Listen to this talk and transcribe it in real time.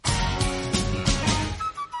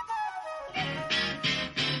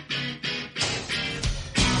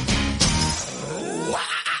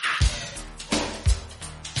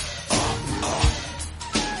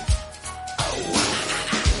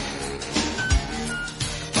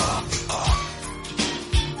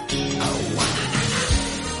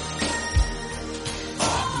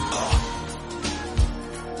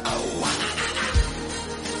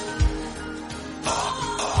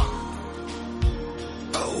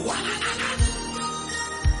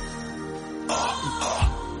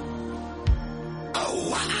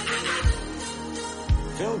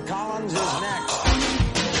Phil Collins is next.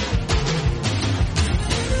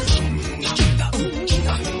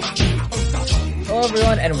 Hello,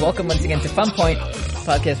 everyone, and welcome once again to Fun Point, a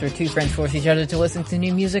podcast where two friends force each other to listen to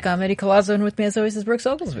new music. I'm Eddie Colazzo, and with me, as always, is Brooks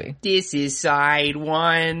Oglesby. This is side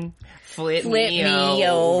one. Flip me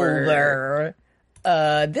over.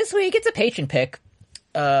 This week, it's a patron pick.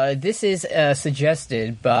 This is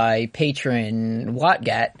suggested by patron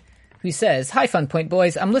Watgat, who says, "Hi, Fun Point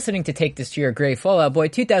boys. I'm listening to Take This to Your Grave, Fall Out Boy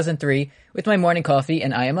 2003 with my morning coffee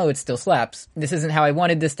and IMO. It still slaps. This isn't how I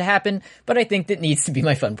wanted this to happen, but I think that needs to be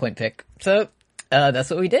my Fun Point pick." So, that's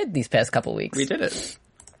what we did these past couple weeks. We did it.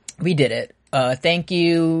 We did it. Thank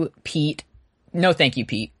you, Pete. No, thank you,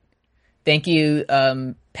 Pete. Thank you,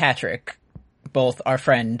 Patrick, both our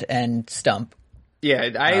friend and Stump.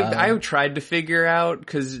 Yeah, I tried to figure out,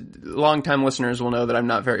 because longtime listeners will know that I'm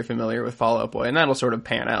not very familiar with Fall Out Boy, and that'll sort of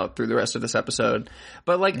pan out through the rest of this episode.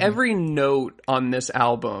 But, like, every note on this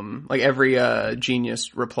album, like, every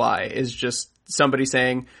Genius reply is just somebody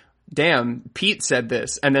saying, "Damn, Pete said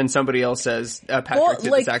this," and then somebody else says, "Patrick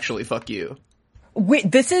did this actually, fuck you."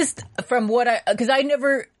 This is from what because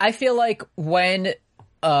I feel like when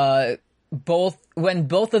both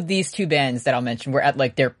of these two bands that I'll mention were at,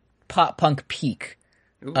 like, their pop punk peak,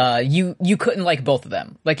 you couldn't like both of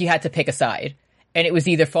them. Like, you had to pick a side, and it was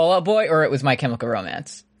either Fall Out Boy or it was My Chemical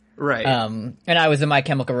Romance. Right. And I was a My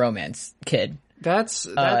Chemical Romance kid. That's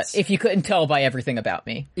if you couldn't tell by everything about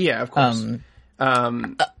me. Yeah, of course.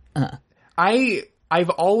 I've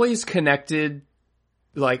always connected,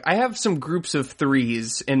 like, I have some groups of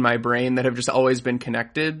threes in my brain that have just always been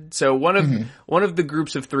connected. So one of the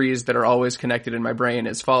groups of threes that are always connected in my brain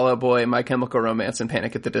is Fall Out Boy, My Chemical Romance, and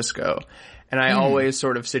Panic at the Disco. And I always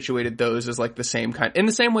sort of situated those as, like, the same kind, in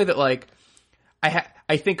the same way that, like,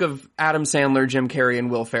 I think of Adam Sandler, Jim Carrey,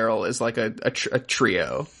 and Will Ferrell as, like, a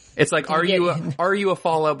trio. It's like, are you a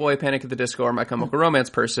Fall Out Boy, Panic at the Disco, or My Chemical Romance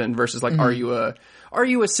person versus, like, are you a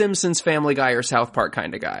Simpsons, Family Guy, or South Park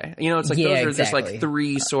kind of guy? You know, it's like, those are just, like,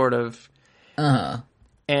 three sort of.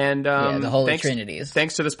 And the Holy Trinities.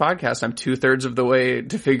 Thanks to this podcast, I'm 2/3 of the way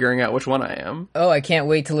to figuring out which one I am. Oh, I can't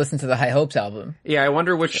wait to listen to the High Hopes album. Yeah, I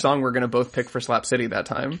wonder which song we're gonna both pick for Slap City that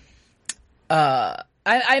time.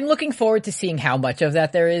 I'm looking forward to seeing how much of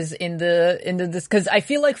that there is in this, because I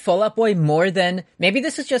feel like Fall Out Boy more than, maybe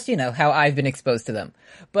this is just, you know, how I've been exposed to them,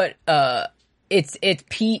 but it's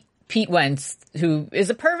Pete Wentz, who is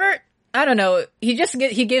a pervert. I don't know. He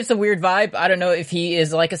gives a weird vibe. I don't know if he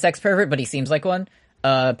is like a sex pervert, but he seems like one.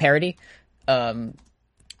 Parody,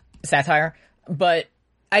 satire. But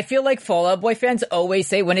I feel like Fall Out Boy fans always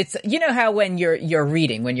say, when it's, you know how when you're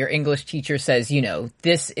reading, when your English teacher says, you know,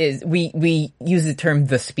 we use the term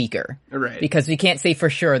the speaker. Right. Because we can't say for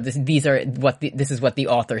sure this is what the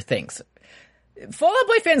author thinks. Fall Out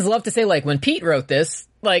Boy fans love to say, like, when Pete wrote this,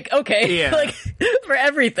 like, okay, yeah. like, for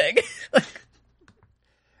everything.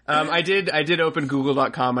 I did open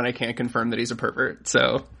Google.com and I can't confirm that he's a pervert,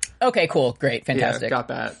 so. Okay, cool, great, fantastic. Yeah, got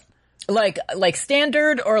that. Like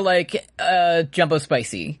standard or like, Jumbo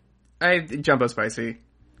Spicy? Jumbo Spicy.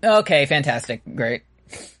 Okay, fantastic, great.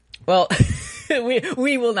 Well,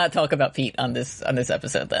 we will not talk about Pete on this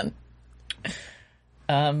episode then.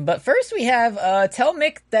 But first we have, tell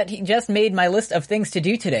Mick that he just made my list of things to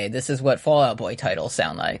do today. This is what Fall Out Boy titles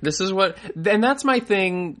sound like. And that's my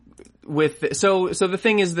thing with, so the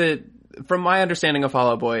thing is that, from my understanding of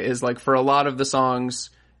Fall Out Boy, is, like, for a lot of the songs,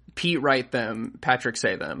 Pete write them, Patrick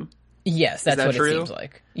say them. Yes, that's what true? It seems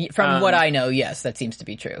like. From what I know, yes, that seems to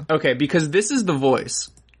be true. Okay, because this is the voice.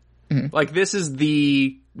 Mm-hmm. Like, this is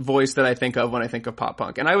the voice that I think of when I think of pop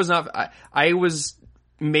punk. And I was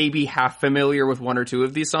maybe half familiar with one or two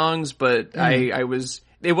of these songs, but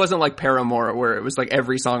it wasn't like Paramore where it was like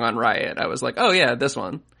every song on Riot. I was like, oh yeah, this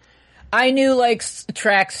one. I knew, like,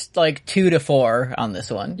 tracks, like, 2 to 4 on this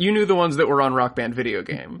one. You knew the ones that were on Rock Band Video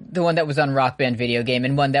Game. The one that was on Rock Band Video Game,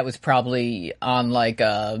 and one that was probably on, like,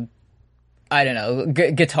 I don't know,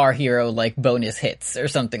 Guitar Hero, like, bonus hits or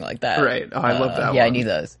something like that. Right. Oh, I love that one. Yeah, I knew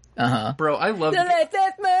those. Uh-huh. Bro, I love... So let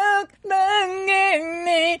that smoke.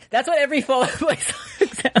 That's what every Fall Out Boy song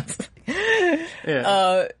sounds like.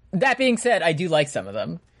 Yeah. That being said, I do like some of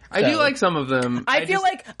them. I do like some of them. I feel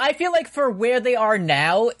like for where they are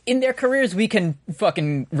now in their careers, we can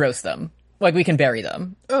fucking roast them. Like, we can bury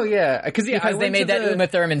them. Oh yeah, because they made that Uma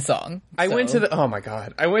Thurman song. I went to the, oh my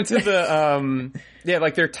god, I went to the yeah,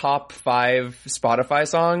 like, their top 5 Spotify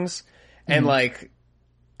songs, and like,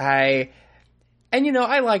 And, you know,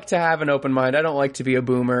 I like to have an open mind. I don't like to be a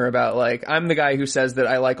boomer about, like, I'm the guy who says that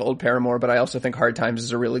I like old Paramore, but I also think Hard Times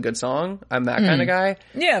is a really good song. I'm that kind of guy.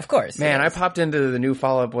 Yeah, of course. Man, I popped into the new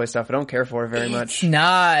Fall Out Boy stuff. I don't care for it very much. It's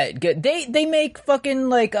not good. They make fucking,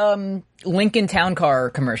 like, Lincoln Town Car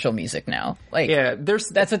commercial music now. Like, Yeah,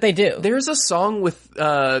 that's what they do. There's a song with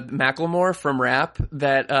Macklemore from Rap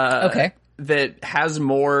that Okay. that has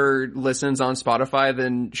more listens on Spotify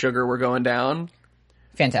than Sugar We're Going Down.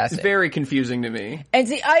 Fantastic. Very confusing to me. And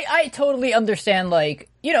see, I totally understand, like,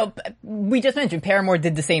 you know, we just mentioned Paramore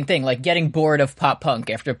did the same thing, like getting bored of pop punk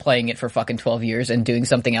after playing it for fucking 12 years and doing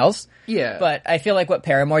something else. Yeah. But I feel like what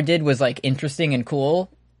Paramore did was, like, interesting and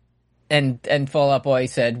cool. And Fall Out Boy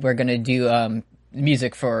said, we're gonna do,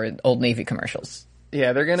 music for Old Navy commercials.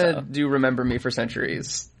 Yeah, they're gonna do Remember Me for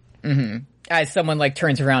centuries. As someone, like,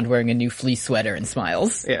 turns around wearing a new fleece sweater and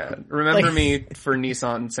smiles. Yeah, Remember Me for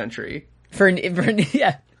Nissan Century. For the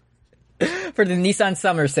Nissan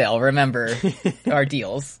summer sale, remember our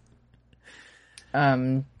deals.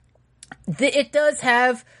 It does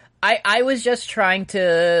have. I was just trying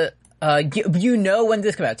to. You know when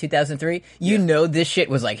this came out, 2003. You know this shit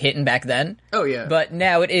was like hitting back then. Oh yeah. But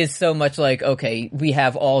now it is so much like, okay, we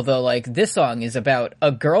have all the, like, this song is about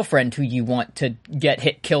a girlfriend who you want to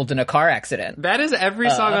get killed in a car accident. That is every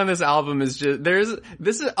song on this album is just,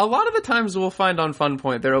 this is, a lot of the times we'll find on Fun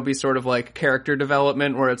Point, there'll be sort of like character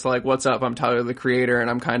development where it's like, what's up, I'm Tyler the Creator, and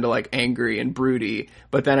I'm kind of like angry and broody,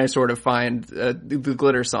 but then I sort of find the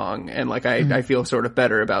Glitter song, and like I feel sort of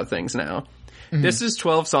better about things now. This is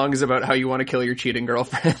 12 songs about how you want to kill your cheating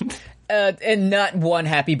girlfriend. And not one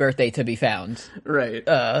happy birthday to be found. Right.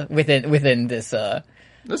 Within this, Listen,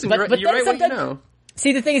 but you're then right what you sometimes- know.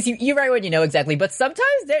 See, the thing is, you write what you know exactly, but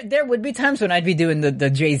sometimes there would be times when I'd be doing the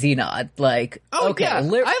Jay-Z nod, like, Oh, okay, yeah.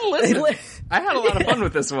 I listened. I had a lot of fun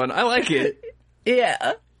with this one. I like it.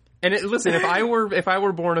 yeah. And listen, if I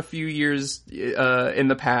were born a few years in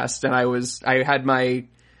the past, and I was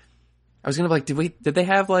gonna be like, did they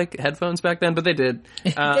have like headphones back then? But they did.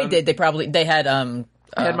 They did. They had I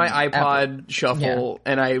had my iPod Apple. Shuffle,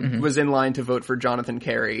 and I was in line to vote for Jonathan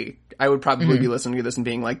Carey. I would probably be listening to this and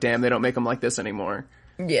being like, damn, they don't make them like this anymore.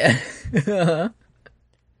 Yeah.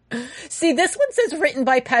 See, this one says written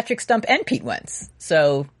by Patrick Stump and Pete Wentz,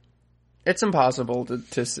 so It's impossible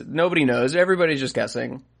to nobody knows. Everybody's just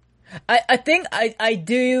guessing. I think I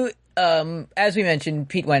do, as we mentioned,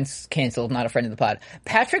 Pete Wentz canceled, not a friend of the pod.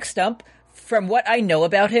 Patrick Stump, from what I know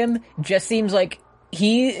about him, just seems like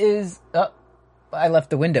he is, I left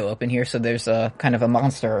the window open here, so there's a kind of a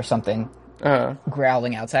monster or something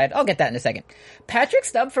growling outside. I'll get that in a second. Patrick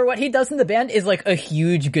Stump, for what he does in the band, is like a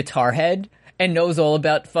huge guitar head and knows all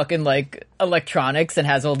about fucking like electronics and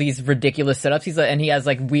has all these ridiculous setups. And he has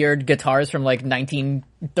like weird guitars from like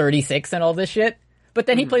 1936 and all this shit. But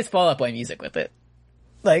then he plays Fall Out Boy music with it.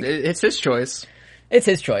 Like, It's his choice. it's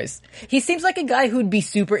his choice. He seems like a guy who'd be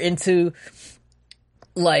super into,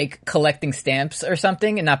 like, collecting stamps or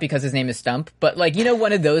something, and not because his name is Stump, but, like, you know,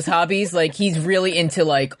 one of those hobbies? Like, he's really into,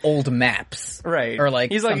 like, old maps. Right. Or, like,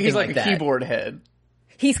 he's something like a that. keyboard head.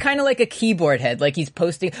 He's kind of like a keyboard head, like he's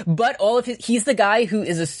posting, but he's the guy who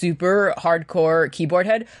is a super hardcore keyboard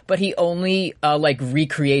head, but he only, like,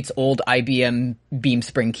 recreates old IBM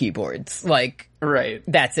Beamspring keyboards. Like, Right.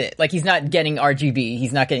 that's it. Like, he's not getting RGB,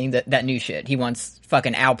 he's not getting that new shit. He wants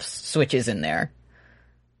fucking Alps switches in there.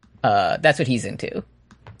 That's what he's into.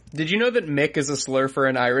 Did you know that Mick is a slur for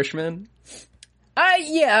an Irishman?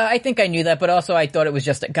 Yeah, I think I knew that, but also I thought it was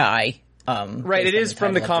just a guy. Right, it is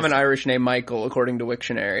from the common Irish name Michael, according to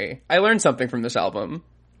Wiktionary. I learned something from this album.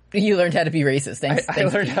 You learned how to be racist. Thanks. I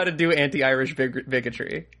learned how to do anti-Irish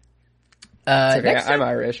bigotry. Okay, I'm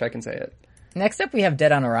Irish, I can say it. Next up, we have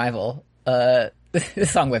Dead on Arrival. The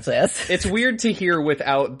song whip says. It's weird to hear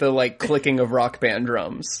without the, like, clicking of Rock Band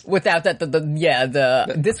drums. Without that,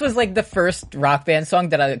 this was like the first Rock Band song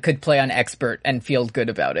that I could play on Expert and feel good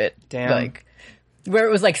about it. Damn. Like, where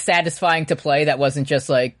it was like satisfying to play, that wasn't just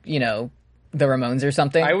like, you know, the Ramones or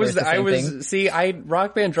something.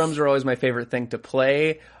 Rock Band drums are always my favorite thing to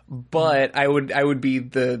play, but I would be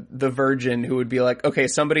the virgin who would be like, okay,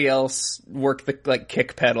 somebody else work the, like,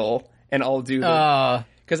 kick pedal and I'll do the,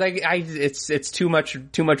 cause it's too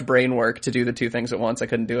much brain work to do the two things at once. I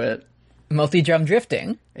couldn't do it. Multi-drum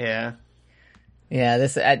drifting. Yeah. Yeah,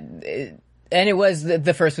 and it was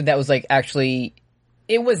the first one that was like actually,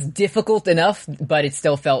 it was difficult enough, but it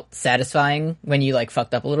still felt satisfying when you like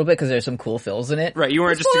fucked up a little bit because there's some cool fills in it. Right, you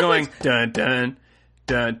weren't just going dun dun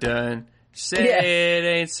dun dun. Say it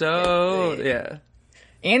ain't so. Yeah.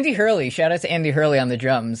 Andy Hurley, shout out to Andy Hurley on the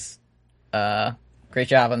drums. Great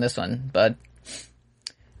job on this one, bud.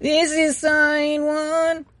 This is sign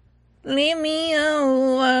one. leave me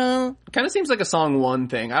alone. Kind of seems like a song one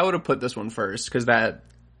thing. I would have put this one first, because that...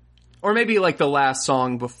 Or maybe like the last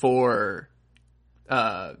song before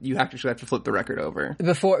you actually have to flip the record over.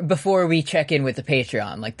 Before we check in with the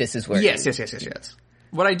Patreon, like this is where... Yes.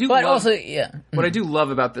 What I do What I do love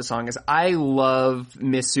about this song is I love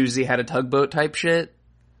Miss Susie Had a Tugboat type shit.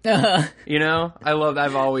 You know?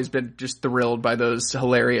 I've always been just thrilled by those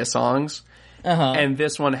hilarious songs. And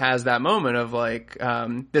this one has that moment of like,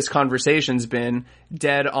 this conversation's been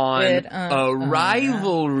dead on, a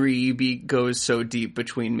rivalry goes so deep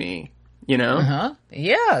between me, you know?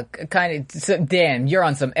 Yeah, kind of. So, damn, you're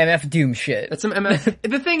on some MF Doom shit. That's some MF.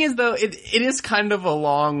 The thing is though, it is kind of a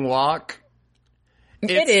long walk.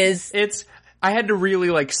 It is. I had to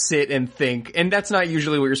really like sit and think, and that's not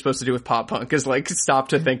usually what you're supposed to do with pop punk, is like stop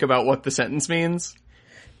to think about what the sentence means.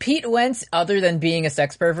 Pete Wentz, other than being a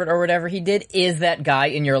sex pervert or whatever he did, is that guy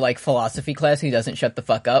in your, like, philosophy class who doesn't shut the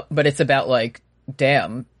fuck up, but it's about, like,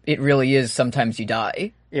 damn, it really is sometimes you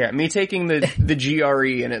die. Yeah, me taking the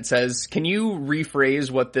GRE and it says, can you rephrase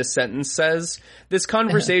what this sentence says? This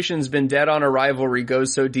conversation's been dead on a rivalry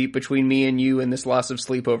goes so deep between me and you and this loss of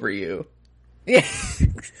sleep over you. Yeah.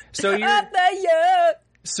 So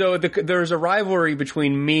there's a rivalry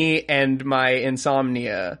between me and my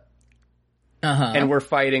insomnia. And we're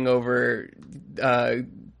fighting over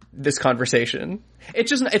this conversation.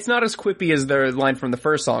 It's not as quippy as the line from the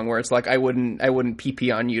first song where it's like, I wouldn't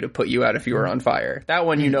pee on you to put you out if you were on fire. That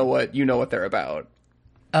one, you know what they're about.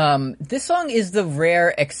 This song is the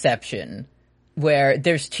rare exception where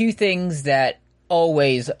there's two things that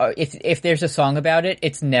always are, if there's a song about it,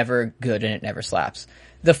 it's never good and it never slaps.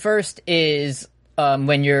 The first is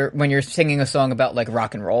when you're singing a song about like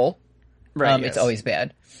rock and roll, right? It's always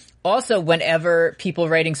bad. Also, whenever people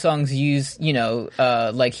writing songs use,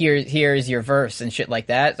 like here's your verse and shit like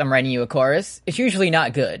that, I'm writing you a chorus, it's usually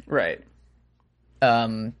not good. Right.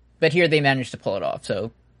 But here they managed to pull it off.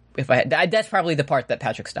 So if I had, that's probably the part that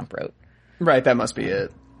Patrick Stump wrote. Right, that must be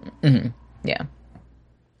it. Mm-hmm. Yeah.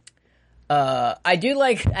 I do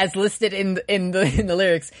like, as listed in the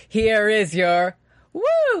lyrics, here is your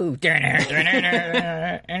woo! Got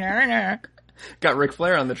Ric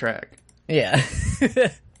Flair on the track. Yeah.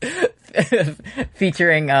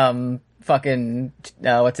 Featuring, fucking,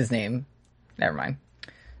 what's his name? Never mind.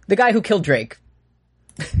 The guy who killed Drake.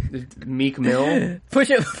 Meek Mill?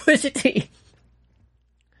 Pusha T.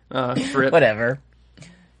 Whatever.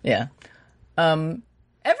 Yeah. Ever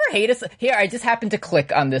hate us? Here, I just happened to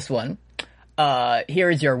click on this one. Here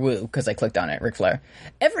is your woo, because I clicked on it, Ric Flair.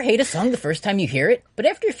 Ever hate a song the first time you hear it, but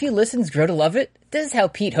after a few listens grow to love it? This is how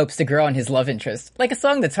Pete hopes to grow on his love interest. Like a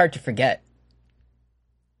song that's hard to forget.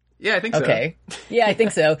 Yeah, I think so. Okay. Yeah, I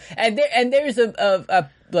think so. And there's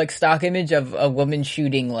a like stock image of a woman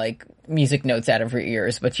shooting like music notes out of her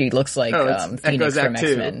ears, but she looks like Phoenix from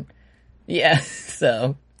X-Men. Yeah,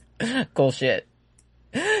 so cool shit.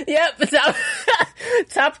 Yep.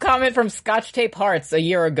 Top comment from Scotch Tape Hearts a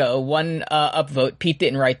year ago. One upvote. Pete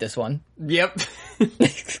didn't write this one. Yep.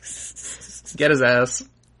 Get his ass.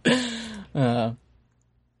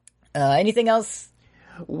 Anything else?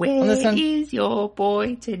 Where is your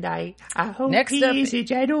boy tonight? I hope Next he's a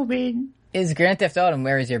gentleman. Is Grand Theft Auto,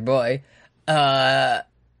 Where Is Your Boy? There's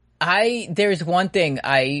one thing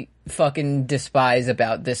I fucking despise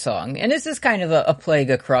about this song, and this is kind of a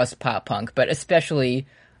plague across pop punk, but especially,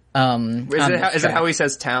 is it how he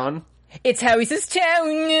says town? It's how he says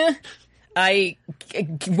town! I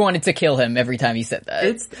wanted to kill him every time he said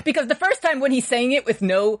that. Because the first time when he's saying it with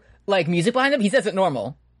no, like, music behind him, he says it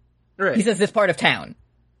normal. Right. He says this part of town.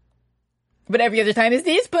 But every other time is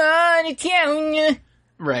this part of town.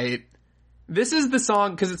 Right. This is the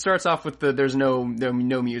song, because it starts off with there's no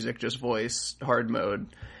music, just voice, hard mode.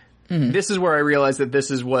 Mm-hmm. This is where I realized that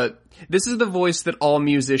this is the voice that all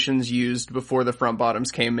musicians used before the Front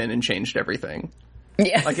Bottoms came in and changed everything.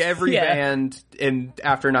 Yeah. Like every band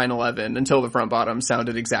after 9/11 until the Front Bottoms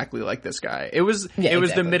sounded exactly like this guy. It was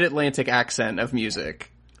the Mid-Atlantic accent of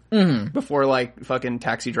music. Mm-hmm. Before like fucking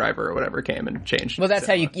Taxi Driver or whatever came and changed. Well, that's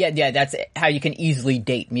how that's how you can easily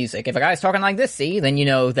date music. If a guy's talking like this, then you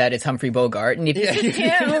know that it's Humphrey Bogart, and if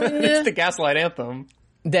it's the Gaslight Anthem.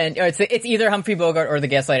 Then it's either Humphrey Bogart or the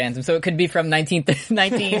Gaslight Anthem. So it could be from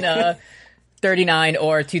 1939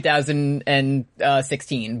 or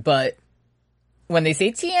 2016. But when they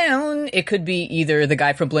say town, it could be either the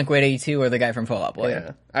guy from Blink-182 or the guy from Fall Out Boy.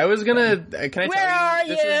 Yeah. I was gonna, can I Where tell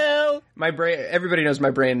you? Where are you? My brain, everybody knows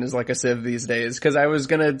my brain is like a sieve these days, cause I was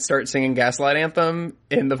gonna start singing Gaslight Anthem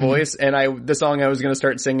in the voice, and the song I was gonna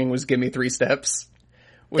start singing was Give Me 3 Steps,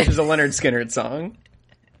 which is a Leonard Skinner song.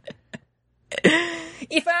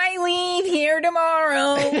 If I leave here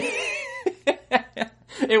tomorrow,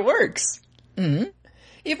 It works. Mm-hmm.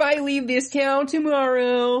 If I leave this town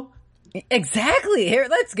tomorrow. Exactly. Here,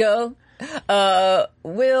 let's go. But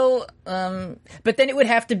then it would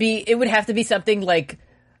have to be something like,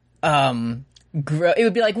 it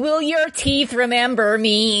would be like, will your teeth remember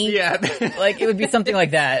me? Yeah. Like, it would be something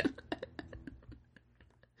like that.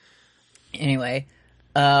 Anyway,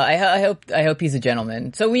 I hope he's a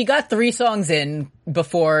gentleman. So we got 3 songs in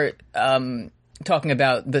before, talking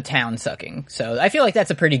about the town sucking. So I feel like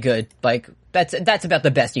that's a pretty good, like, that's about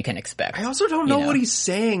the best you can expect. I also don't know what he's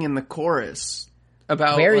saying in the chorus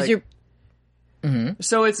about, where like, is your... Mm-hmm.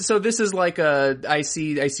 So this is like I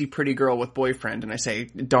see pretty girl with boyfriend and I say,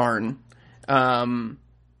 darn.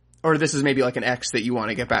 Or this is maybe like an ex that you want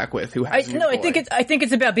to get back with who has I think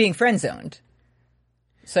it's about being friend zoned.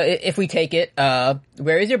 So if we take it,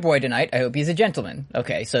 where is your boy tonight? I hope he's a gentleman.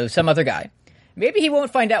 Okay, so some other guy. Maybe he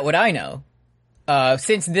won't find out what I know.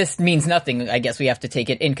 Since this means nothing, I guess we have to take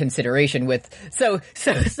it in consideration with, so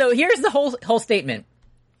here's the whole statement.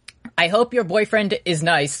 I hope your boyfriend is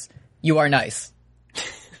nice. You are nice.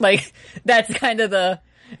 Like, that's kind of the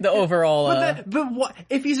overall, But what,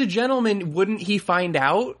 if he's a gentleman, wouldn't he find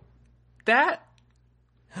out that?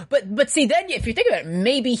 But see, then if you think about it,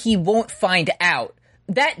 maybe he won't find out.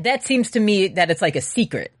 That seems to me that it's like a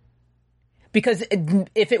secret. Because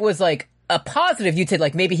if it was like a positive, you'd say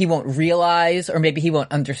like maybe he won't realize or maybe he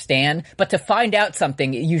won't understand. But to find out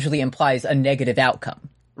something, it usually implies a negative outcome.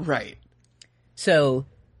 Right. So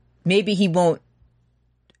maybe he won't.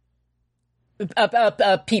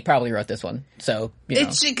 Pete probably wrote this one, so you know.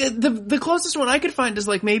 It's the closest one I could find is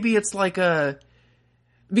like maybe it's like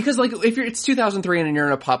because like if it's 2003 and you're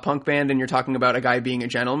in a pop punk band and you're talking about a guy being a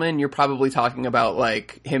gentleman, you're probably talking about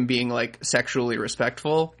like him being like sexually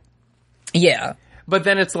respectful. Yeah, but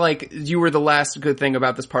then it's like you were the last good thing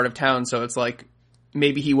about this part of town, so it's like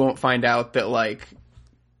maybe he won't find out that like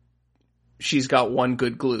she's got one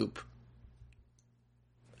good gloop.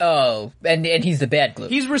 Oh, and he's the bad glue.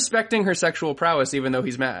 He's respecting her sexual prowess even though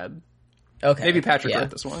he's mad. Okay. Maybe Patrick wrote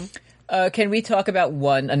this one. Can we talk about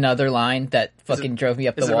another line that fucking drove me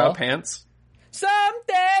up the wall? Is it about pants?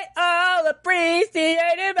 Someday I'll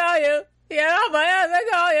appreciate value. Yeah, I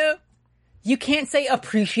call you. You can't say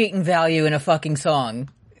appreciating value in a fucking song.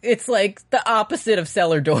 It's like the opposite of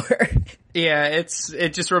cellar door. Yeah,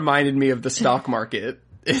 it just reminded me of the stock market.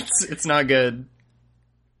 It's not good.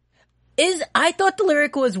 I thought the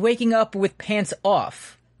lyric was waking up with pants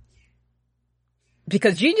off.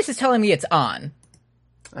 Because Genius is telling me it's on.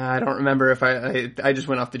 I don't remember if I just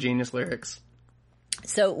went off the Genius lyrics.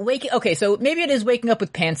 So so maybe it is waking up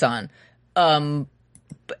with pants on. That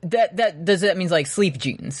means like sleep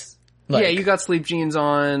jeans. Like, yeah, you got sleep jeans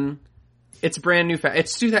on. It's brand new. I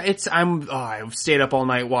stayed up all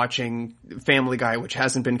night watching Family Guy, which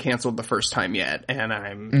hasn't been canceled the first time yet, and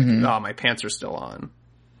my pants are still on.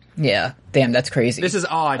 Yeah, damn, that's crazy. This is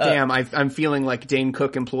I'm feeling like Dane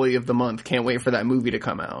Cook Employee of the Month. Can't wait for that movie to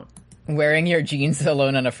come out. Wearing your jeans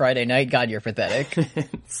alone on a Friday night? God, you're pathetic.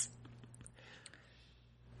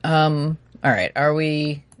 All right, are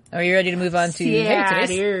you ready to move on to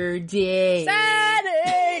Saturday?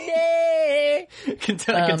 Saturday! Can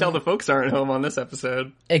tell the folks aren't home on this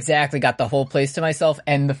episode. Exactly, got the whole place to myself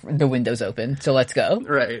and the windows open, so let's go.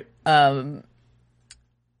 Right.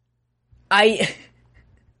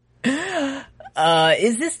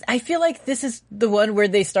 I feel like this is the one where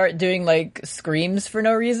they start doing like screams for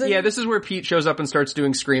no reason. Yeah, this is where Pete shows up and starts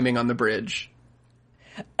doing screaming on the bridge.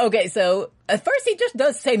 Okay, so at first he just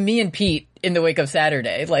does say me and Pete in the wake of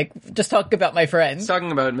Saturday, like just talking about my friends. He's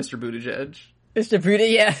talking about Mr. Buttigieg. Mr.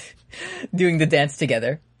 Buttigieg, yeah, doing the dance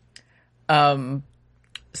together. So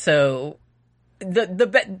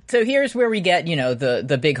so here's where we get,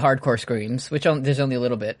 the big hardcore screams, which there's only a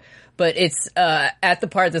little bit, but it's, at the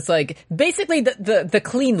part that's like, basically the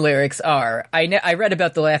clean lyrics are, I read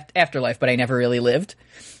about the afterlife, but I never really lived,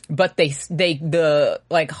 but the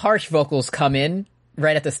like harsh vocals come in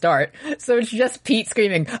right at the start, so it's just Pete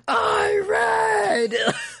screaming, I read!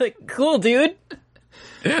 Like, cool, dude.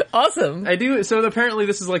 Awesome. I do. So apparently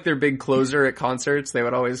this is like their big closer at concerts. They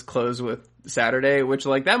would always close with Saturday, which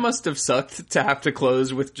like that must have sucked to have to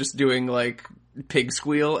close with just doing like pig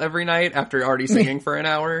squeal every night after already singing for an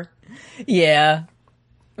hour. Yeah.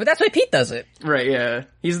 But that's why Pete does it. Right, yeah.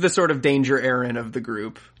 He's the sort of Danger Aaron of the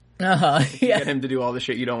group. Uh-huh. Yeah. Get him to do all the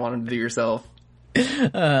shit you don't want him to do yourself.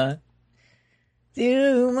 Do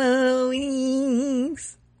my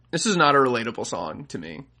wings. This is not a relatable song to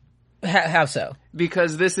me. How so?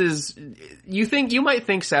 Because this is, you might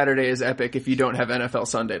think Saturday is epic if you don't have NFL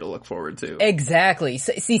Sunday to look forward to. Exactly.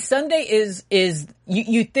 See, Sunday is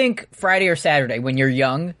you think Friday or Saturday when you're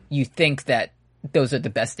young, you think that those are the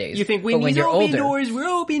best days. You think when you're open doors, we're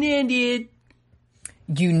open-ended.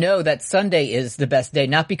 You know that Sunday is the best day,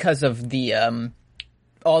 not because of the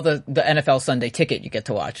all the NFL Sunday ticket you get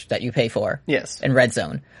to watch that you pay for. Yes. And Red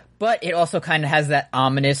Zone. But it also kind of has that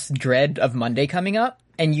ominous dread of Monday coming up,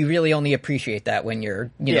 and you really only appreciate that when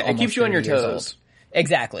you're, you know, it keeps you on your toes. Old.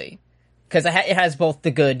 Exactly. Because it has both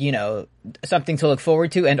the good, you know, something to look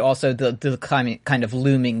forward to, and also the kind of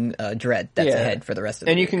looming dread that's ahead for the rest of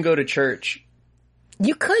the week. And you can go to church.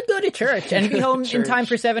 You could go to church and be home in time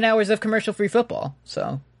for 7 hours of commercial-free football,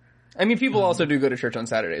 so... I mean, people also do go to church on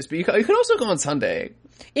Saturdays, but you could also go on Sunday.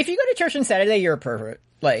 If you go to church on Saturday, you're a pervert.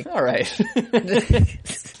 Like... All right.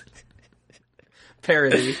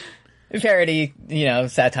 Parody, you know,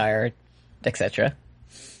 satire, etc.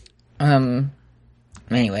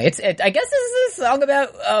 Anyway, I guess this is a song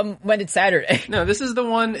about when it's Saturday. No, this is the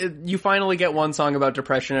one, you finally get one song about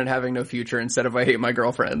depression and having no future instead of I Hate My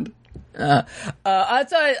Girlfriend. I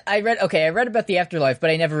read about the afterlife, but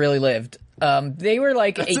I never really lived. They were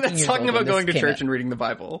like 18 years old. That's talking about going to church and reading the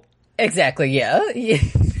Bible. Exactly, yeah.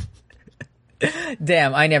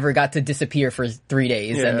 Damn, I never got to disappear for 3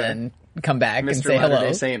 days and then come back and say hello.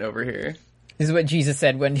 Latter-day Saint over here. This is what Jesus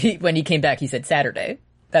said when he came back. He said Saturday.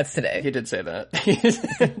 That's today. He did say that.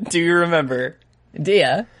 Do you remember?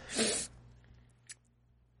 Yeah.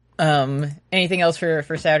 Anything else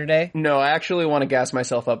for Saturday? No, I actually want to gas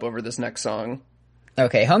myself up over this next song.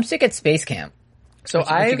 Okay, Homesick at Space Camp. So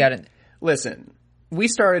listen, we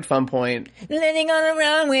started Fun Point. Living on the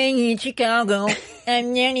runway in Chicago,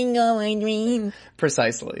 I'm learning all my dreams.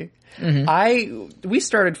 Precisely. Mm-hmm. We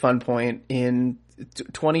started Fun Point in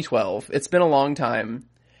 2012. It's been a long time.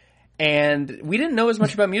 And we didn't know as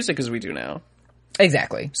much about music as we do now.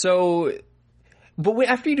 Exactly. So, but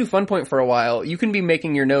after you do Fun Point for a while, you can be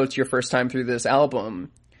making your notes your first time through this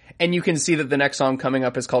album, and you can see that the next song coming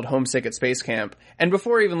up is called Homesick at Space Camp. And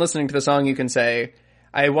before even listening to the song, you can say,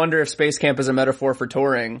 I wonder if Space Camp is a metaphor for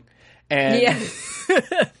touring. And,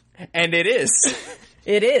 and it is.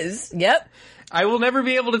 It is. Yep. I will never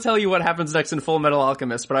be able to tell you what happens next in Full Metal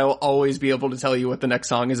Alchemist, but I will always be able to tell you what the next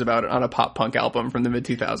song is about on a pop punk album from the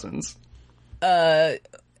mid-2000s.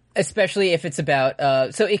 Especially if it's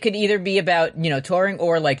about, so it could either be about, you know, touring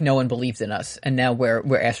or like no one believes in us and now we're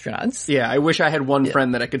astronauts. Yeah, I wish I had one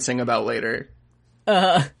friend that I could sing about later.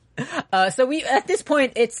 So at this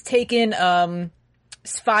point, it's taken,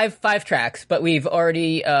 five tracks, but we've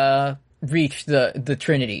already, reached the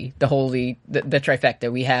Trinity, the trifecta.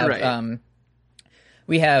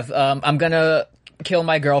 We have, I'm gonna kill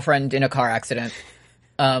my girlfriend in a car accident.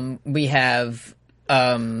 We have,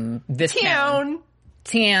 this town.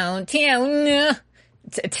 TOWN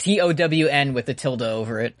with the tilde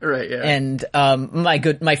over it. Right, yeah. And,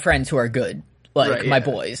 my friends who are good. Like, my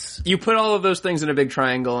boys. You put all of those things in a big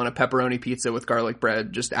triangle and a pepperoni pizza with garlic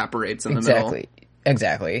bread just apparates in the middle.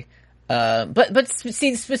 Exactly. But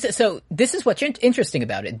see, so this is what's interesting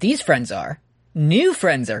about it. These friends new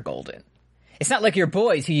friends are golden. It's not like your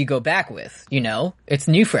boys who you go back with, you know? It's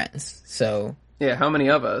new friends, so... Yeah, how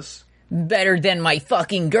many of us? Better than my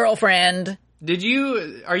fucking girlfriend!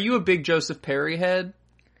 Are you a big Joseph Perry head?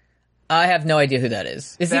 I have no idea who that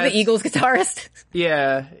is. Is he the Eagles guitarist?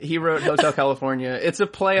 Yeah, he wrote Hotel California. It's a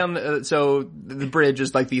play on so the bridge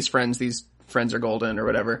is like these friends are golden or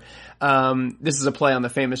whatever. This is a play on the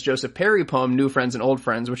famous Joseph Perry poem, New Friends and Old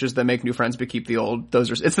Friends, which is the make new friends but keep the old.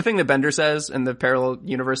 It's the thing that Bender says in the Parallel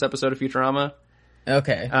Universe episode of Futurama.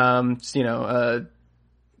 Okay.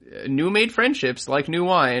 New made friendships like new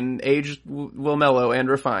wine, age will mellow and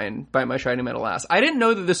refine by my shiny metal ass. I didn't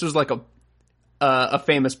know that this was like a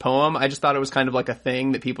famous poem. I just thought it was kind of like a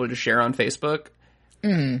thing that people just share on Facebook.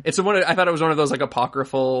 Mm. I thought it was one of those like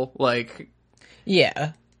apocryphal, like...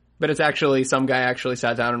 Yeah. But it's actually, some guy actually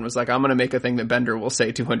sat down and was like, I'm gonna make a thing that Bender will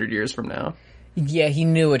say 200 years from now. Yeah, he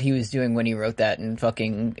knew what he was doing when he wrote that in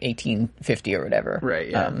fucking 1850 or whatever. Right,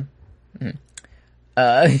 yeah.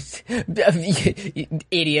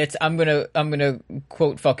 Idiots, I'm gonna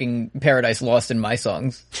quote fucking Paradise Lost in my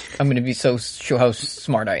songs. I'm gonna be so sure how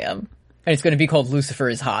smart I am. And it's gonna be called Lucifer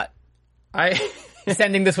is Hot.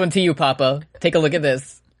 Sending this one to you, Papa. Take a look at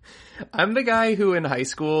this. I'm the guy who in high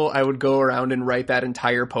school, I would go around and write that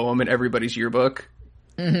entire poem in everybody's yearbook.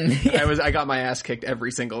 Mm-hmm. I got my ass kicked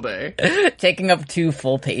every single day. Taking up 2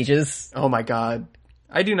 full pages. Oh my god.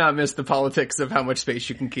 I do not miss the politics of how much space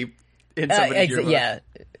you can keep in somebody's yearbook. Yeah.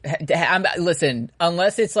 Listen,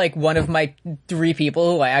 unless it's like one of my 3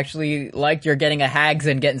 people who I actually liked, you're getting a hags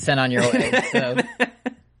and getting sent on your way. So.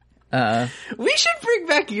 We should bring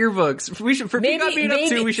back yearbooks. We should, for Peacock Meetup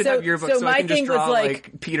 2, we should have yearbooks so I can just draw,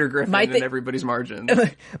 like, Peter Griffin in everybody's margins.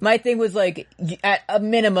 My thing was, like, at a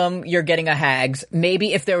minimum, you're getting a Hags.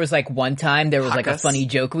 Maybe if there was, like, one time there was, like, a funny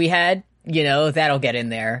joke we had, you know, that'll get in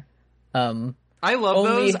there. I love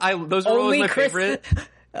those. Those are always my favorite.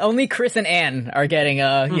 Only Chris and Ann are getting,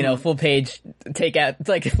 you know, full page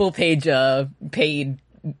full page, paid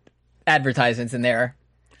advertisements in there.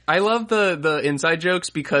 I love the inside jokes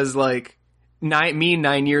because, like,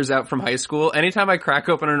 9 years out from high school, anytime I crack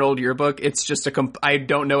open an old yearbook, it's just I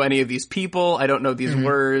don't know any of these people. I don't know these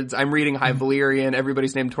words. I'm reading High Valyrian.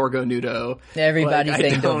 Everybody's named Torgo Nudo. Everybody's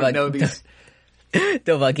saying I don't know these.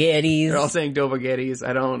 Dovagetes. They're all saying Dovagetes.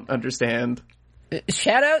 I don't understand.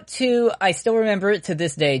 Shout out to, I still remember it to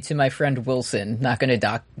this day, to my friend Wilson. Not going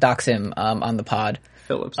to dox him on the pod.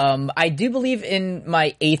 Phillips. I do believe in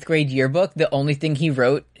my 8th grade yearbook, the only thing he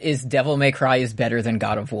wrote is Devil May Cry is better than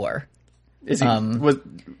God of War. Is he,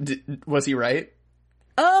 was he right?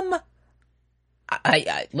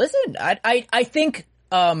 Listen, I think,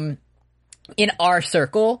 in our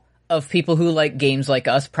circle of people who like games like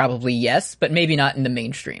us, probably yes, but maybe not in the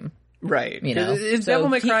mainstream. Right. You know, is Devil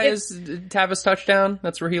May Cry is Tavis Touchdown?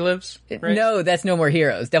 That's where he lives? Right? No, that's No More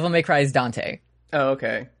Heroes. Devil May Cry is Dante. Oh,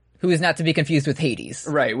 okay. Who is not to be confused with Hades.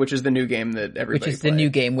 Right, which is the new game that everybody Which is the new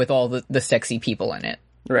game with all the sexy people in it.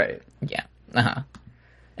 Right. Yeah. Uh-huh.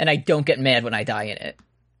 And I don't get mad when I die in it.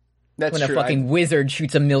 That's when true. A fucking wizard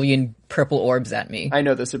shoots 1,000,000 purple orbs at me. I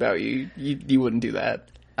know this about you. You wouldn't do that.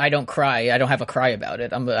 I don't cry. I don't have a cry about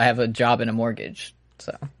it. I have a job and a mortgage,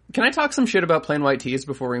 so. Can I talk some shit about Plain White Tees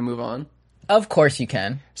before we move on? Of course you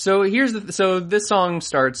can. So so this song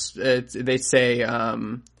starts, they say,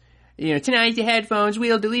 you know, tonight the headphones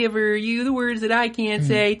will deliver you the words that I can't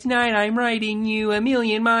say. Tonight I'm writing you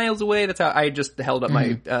 1,000,000 miles away. That's how I just held up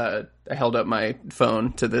my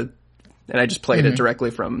phone and I just played it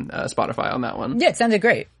directly from Spotify on that one. Yeah, it sounded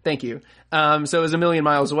great. Thank you. So it was 1,000,000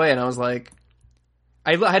 miles away, and I was like,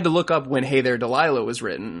 I had to look up when Hey There Delilah was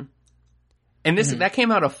written. And that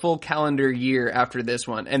came out a full calendar year after this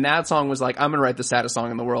one. And that song was like, I'm going to write the saddest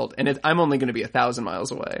song in the world. And I'm only going to be 1,000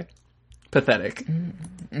 miles away. Pathetic.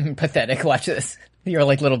 Pathetic. Watch this. You're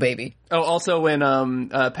like little baby. Oh, also when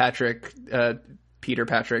Peter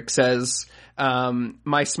Patrick says,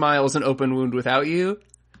 my smile's an open wound without you.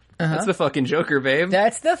 That's the fucking Joker, babe.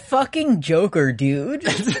 That's the fucking Joker, dude.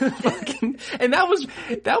 And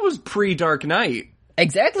that was pre-Dark Knight.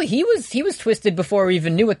 Exactly. He was twisted before we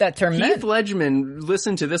even knew what that term meant. Heath Ledgerman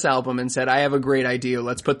listened to this album and said, I have a great idea.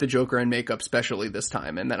 Let's put the Joker in makeup specially this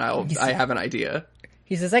time. And then I have an idea.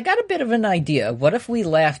 He says, I got a bit of an idea. What if we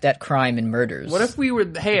laughed at crime and murders? What if we were,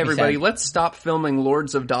 hey everybody, let's stop filming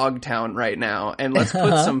Lords of Dogtown right now and let's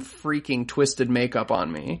put some freaking twisted makeup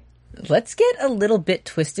on me. Let's get a little bit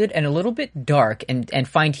twisted and a little bit dark and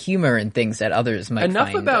find humor in things that others might find.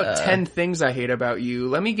 Enough about 10 things I hate about you.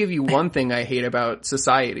 Let me give you one thing I hate about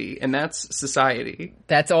society, and that's society.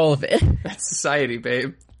 That's all of it. That's society,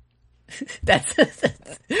 babe.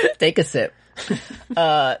 Take a sip.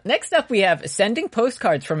 Next up we have sending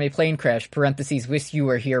postcards from a plane crash, parentheses, wish you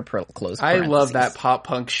were here, close parentheses. I love that pop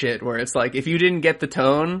punk shit where it's like, if you didn't get the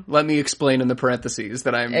tone, let me explain in the parentheses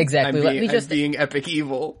that I'm being epic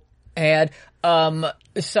evil. And,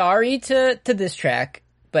 sorry to this track,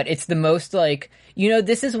 but it's the most, like, you know,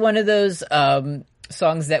 this is one of those,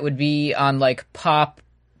 songs that would be on, like, pop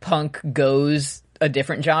punk goes a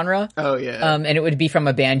different genre. Oh, yeah. And it would be from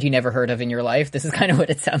a band you never heard of in your life. This is kind of what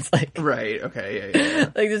it sounds like. Right, okay, yeah.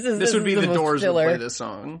 Like, this would be the the Doors filler. would play this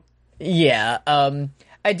song. Yeah,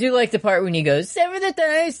 I do like the part when he goes, sever the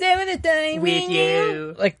time with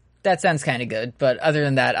you. Like, that sounds kind of good, but other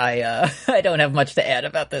than that, I don't have much to add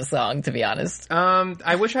about this song, to be honest.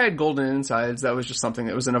 I wish I had golden insides. That was just something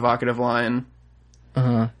that was an evocative line.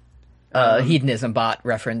 Hedonism bot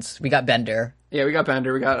reference. We got Bender. Yeah, we got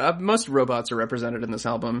Bender. We got, most robots are represented in this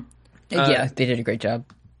album. Yeah, they did a great job.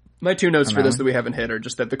 My two notes for this that we haven't hit are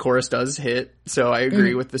just that the chorus does hit, so I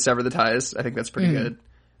agree with the sever the ties. I think that's pretty good.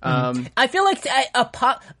 I feel like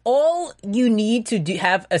all you need to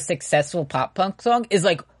have a successful pop punk song is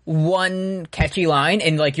like one catchy line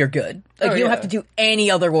and like you're good. Like you don't have to do any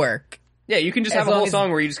other work. Yeah, you can just have a whole song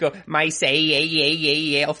where you just go, my say,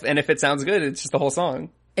 yeah, and if it sounds good, it's just the whole song.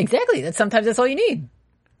 Exactly. Sometimes that's all you need.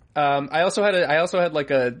 I also had like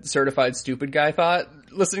a certified stupid guy thought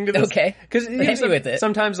listening to this. Okay. Cause with it.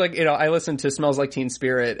 Sometimes like, you know, I listened to Smells Like Teen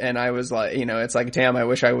Spirit and I was like, you know, it's like, damn, I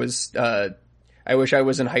wish I was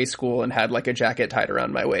in high school and had like a jacket tied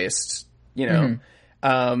around my waist, you know?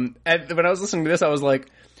 And when I was listening to this, I was like,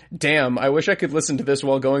 damn, I wish I could listen to this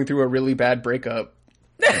while going through a really bad breakup.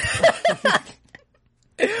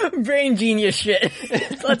 Brain genius shit.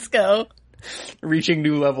 Let's go. Reaching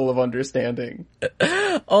new level of understanding.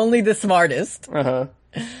 Only the smartest.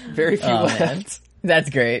 Very few left. Man. That's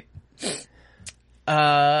great.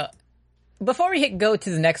 Before we go to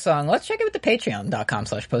the next song, let's check it with the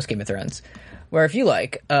patreon.com/postgameofthrones, where if you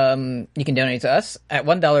like, you can donate to us. At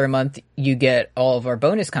 $1 a month, you get all of our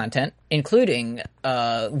bonus content, including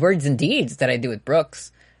Words and Deeds that I do with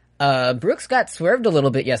Brooks. Brooks got swerved a little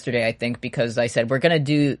bit yesterday, I think, because I said we're going to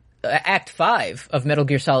do Act 5 of Metal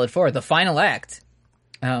Gear Solid 4, the final act.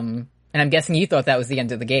 And I'm guessing you thought that was the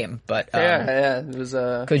end of the game, but yeah, it was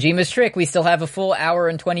Kojima's trick. We still have a full hour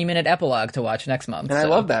and 20-minute epilogue to watch next month. And I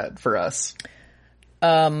love that for us.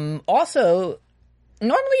 Also,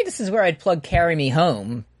 normally this is where I'd plug Carry Me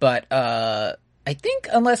Home, but I think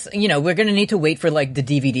unless, we're going to need to wait for like the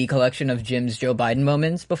DVD collection of Jim's Joe Biden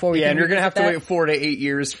moments before we can and you're going to have that. to wait 4 to 8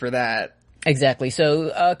 years for that. Exactly.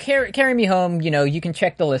 So, Carry Me Home, you can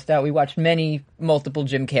check the list out. We watched multiple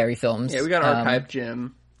Jim Carrey films. Yeah, we got Archive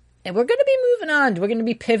Jim. And we're going to be moving on. We're going to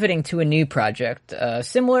be pivoting to a new project,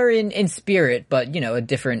 similar in spirit, but, a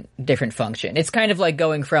different function. It's kind of like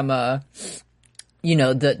going from, the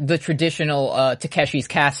traditional, Takeshi's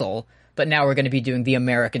Castle, but now we're going to be doing the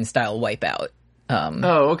American style Wipeout.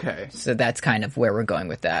 Okay. So that's kind of where we're going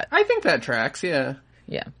with that. I think that tracks, yeah.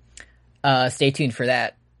 Yeah. Stay tuned for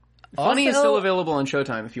that. Funny also, is still available on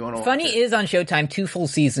Showtime if you want to watch Funny it. is on Showtime, 2 full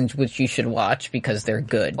seasons, which you should watch because they're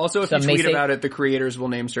good. Also, if you tweet about it, the creators will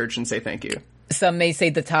name search and say thank you. Some may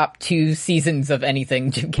say the top 2 seasons of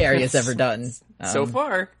anything Jim Carrey has ever done. So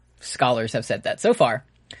far. Scholars have said that. So far.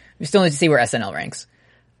 We still need to see where SNL ranks.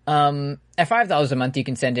 At $5 a month, you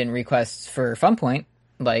can send in requests for Fun Point,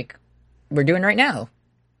 like we're doing right now.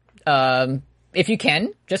 If you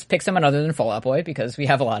can, just pick someone other than Fall Out Boy, because we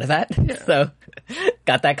have a lot of that. Yeah. So,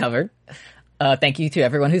 got that covered. Thank you to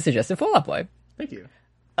everyone who suggested Fall Out Boy. Thank you.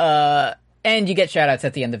 And you get shoutouts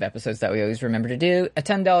at the end of episodes that we always remember to do. At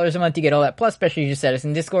 $10 a month, you get all that, plus special you just set us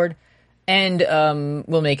in Discord. And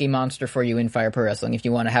we'll make a monster for you in Fire Pro Wrestling if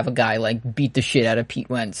you want to have a guy, like, beat the shit out of Pete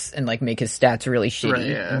Wentz and, like, make his stats really shitty. Right,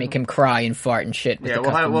 yeah. And make him cry and fart and shit. With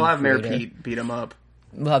we'll have Mayor Pete beat him up.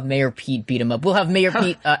 We'll have Mayor Pete beat him up. We'll have Mayor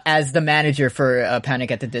Pete as the manager for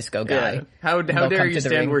Panic at the Disco guy. Yeah. How dare you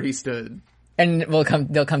stand where he stood? And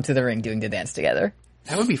they'll come to the ring doing the dance together.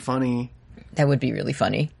 That would be funny. That would be really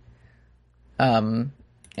funny. Anyway,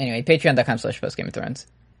 patreon.com/postgameofthrones.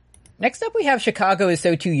 Next up we have Chicago Is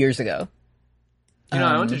So 2 Years Ago.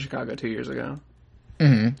 I went to Chicago 2 years ago.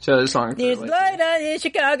 Mm-hmm. So this song. There's light on in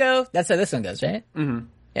Chicago. That's how this one goes, right? Mm-hmm.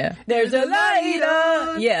 Yeah. There's a light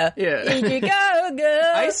on. Yeah. In Chicago.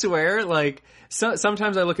 I swear, like,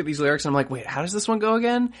 sometimes I look at these lyrics and I'm like, wait, how does this one go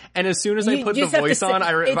again? And as soon as I put the voice on,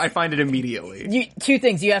 I find it immediately. 2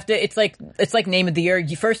 things. You have to, it's like Name of the Year.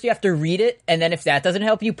 First you have to read it, and then if that doesn't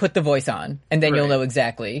help you, put the voice on. And then you'll know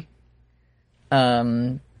exactly.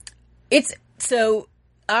 I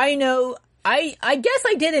know, I guess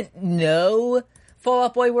I didn't know Fall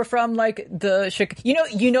Out Boy were from, like,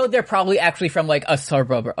 the they're probably actually from, like, a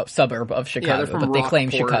suburb of Chicago, but they claim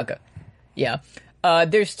Chicago. Yeah.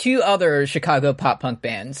 There's 2 other Chicago pop punk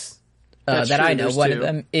bands that I know. One of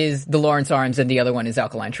them is the Lawrence Arms, and the other one is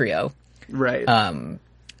Alkaline Trio. Right.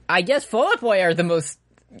 I guess Fall Out Boy are the most,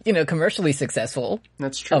 commercially successful.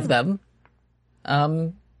 That's true. Of them.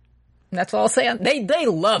 That's all I'll say. They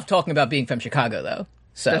love talking about being from Chicago, though.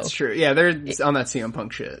 So that's true. Yeah, they're on that CM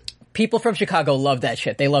Punk shit. People from Chicago love that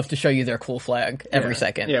shit. They love to show you their cool flag every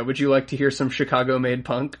second. Yeah, would you like to hear some Chicago-made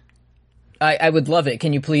punk? I would love it.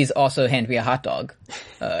 Can you please also hand me a hot dog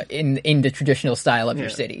in the traditional style of your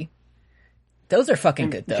city? Those are fucking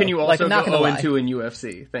good, though. Can you also go 0-2 in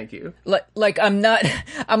UFC? Thank you.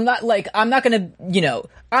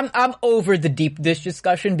 I'm over the deep dish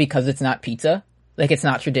discussion because it's not pizza. Like, it's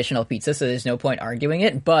not traditional pizza, so there's no point arguing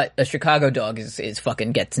it, but a Chicago dog is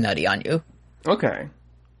fucking gets nutty on you. Okay.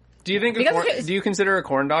 Do you think do you consider a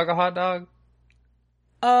corn dog a hot dog?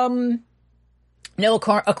 No, a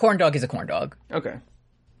corn dog is a corn dog. Okay.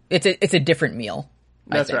 It's a different meal.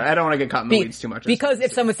 That's right. I don't want to get caught in the weeds too much. Because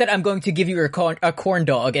if someone said, I'm going to give you a corn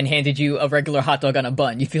dog and handed you a regular hot dog on a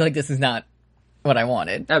bun, you feel like this is not what I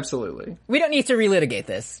wanted. Absolutely. We don't need to relitigate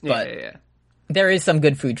this, but there is some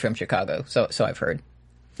good food from Chicago, so I've heard.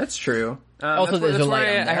 That's true. Also, that's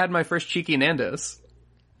where I had my first cheeky Nando's.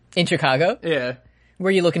 In Chicago? Yeah.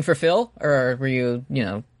 Were you looking for Phil, or were you,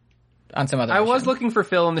 on some other mission? I was looking for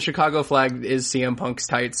Phil, and the Chicago flag is CM Punk's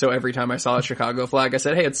tight, so every time I saw a Chicago flag, I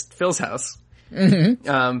said, hey, it's Phil's house.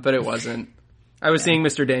 Mm-hmm. But it wasn't. I was seeing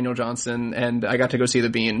Mr. Daniel Johnston, and I got to go see the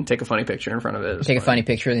bean, take a funny picture in front of it. Take a funny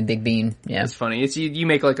picture of the big bean. Yeah, it's funny. It's you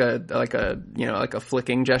make like a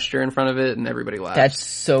flicking gesture in front of it, and everybody laughs. That's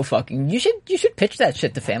so fucking. You should pitch that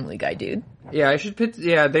shit to Family Guy, dude. Yeah, I should pitch.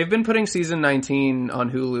 Yeah, they've been putting season 19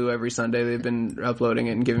 on Hulu every Sunday. They've been uploading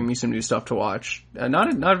it and giving me some new stuff to watch. Not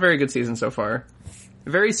a very good season so far.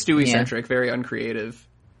 Very Stewie centric, very uncreative.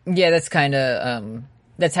 Yeah, that's kind of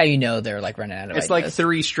that's how you know they're like running out of ideas. It's like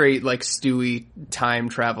 3 straight like Stewie time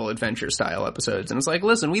travel adventure style episodes, and it's like,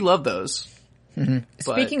 listen, we love those. Mm-hmm.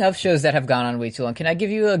 Speaking of shows that have gone on way too long, can I give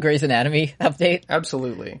you a Grey's Anatomy update?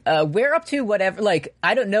 Absolutely. We're up to whatever, like,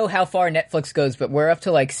 I don't know how far Netflix goes, but we're up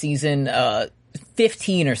to like season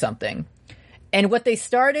 15 or something. And what they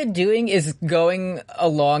started doing is going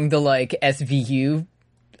along the like SVU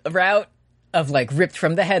route of like ripped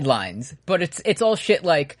from the headlines, but it's all shit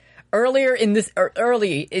like earlier in this, or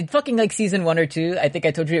early in fucking like season 1 or 2, I think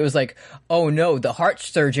I told you it was like, oh no, the heart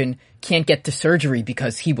surgeon can't get to surgery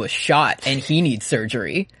because he was shot and he needs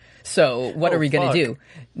surgery. So what are we going to do?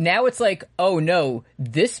 Now it's like, oh no,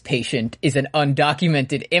 this patient is an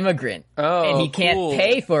undocumented immigrant and he can't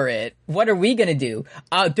pay for it. What are we going to do?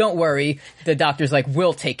 Don't worry. The doctor's like,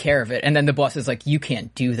 we'll take care of it. And then the boss is like, you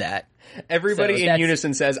can't do that. Everybody in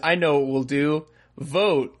unison says, I know what we'll do.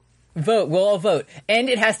 Vote. We'll all vote. And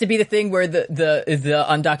it has to be the thing where the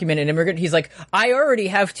undocumented immigrant, he's like, I already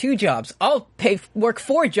have 2 jobs. I'll work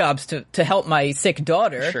 4 jobs to help my sick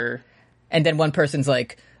daughter. Sure. And then one person's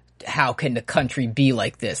like, how can the country be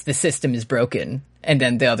like this? The system is broken. And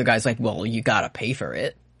then the other guy's like, well, you gotta pay for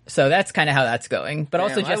it. So that's kind of how that's going. But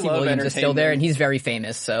also Jesse Williams is still there and he's very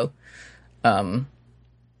famous. So, I don't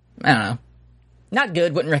know. Not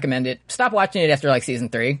good. Wouldn't recommend it. Stop watching it after like season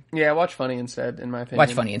 3. Yeah, watch Funny instead, in my opinion.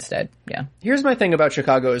 Watch Funny instead. Yeah. Here's my thing about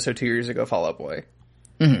Chicago is So 2 Years Ago Fall Out Boy.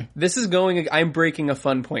 Mm-hmm. This is I'm breaking a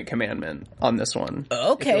fun point commandment on this one.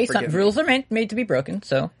 Okay, some rules are made to be broken,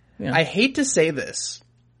 so, you know. I hate to say this,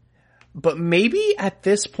 but maybe at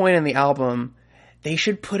this point in the album, they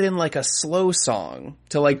should put in like a slow song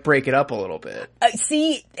to like break it up a little bit.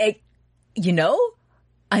 You know,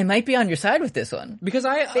 I might be on your side with this one. Because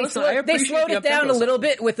I appreciate they slowed it down a little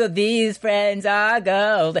bit with These Friends Are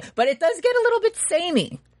Gold, but it does get a little bit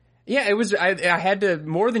samey. Yeah, it was, I had to,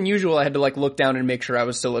 more than usual, I had to like look down and make sure I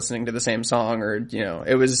was still listening to the same song, or, you know,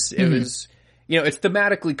 it was, you know, it's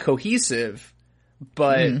thematically cohesive,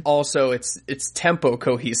 but also it's tempo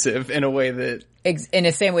cohesive in a way that... In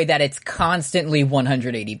the same way that it's constantly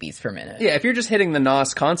 180 beats per minute. Yeah, if you're just hitting the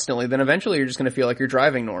NOS constantly, then eventually you're just going to feel like you're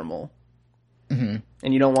driving normal. Mm-hmm.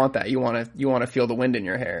 And you don't want that. You want to feel the wind in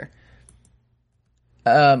your hair.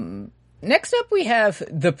 Next up we have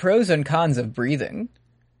the pros and cons of breathing.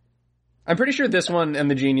 I'm pretty sure this one and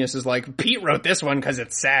The Genius is like, Pete wrote this one because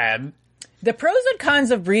it's sad. The pros and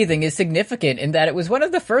cons of breathing is significant in that it was one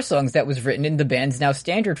of the first songs that was written in the band's now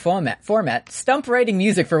standard format, Stump writing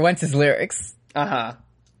music for Wentz's lyrics. Uh-huh.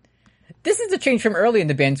 This is a change from early in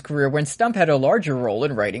the band's career when Stump had a larger role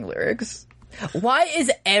in writing lyrics. Why is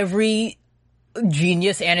every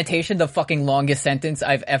Genius annotation the fucking longest sentence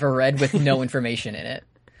I've ever read with no information in it?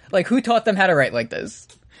 Like, who taught them how to write like this?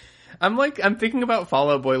 I'm thinking about Fall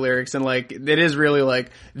Out Boy lyrics, and like, it is really like,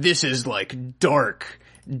 this is like dark,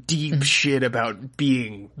 deep shit about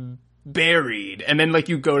being buried. And then like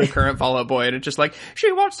you go to current Fall Out Boy and it's just like,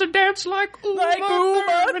 she wants to dance like Uma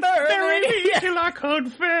Thurman, till I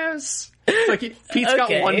confess. It's like, Pete's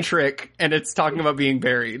got one trick and it's talking about being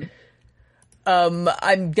buried.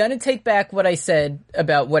 I'm gonna take back what I said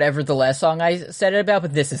about whatever the last song I said it about,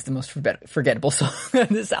 but this is the most forgettable song on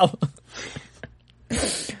this album.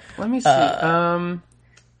 Let me see. I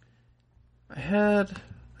had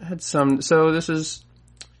some, so this is...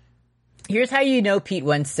 Here's how you know Pete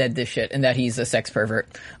Wentz said this shit and that he's a sex pervert.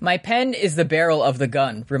 My pen is the barrel of the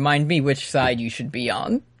gun. Remind me which side you should be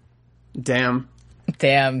on. Damn,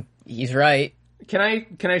 he's right. Can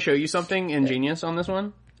I show you something ingenious on this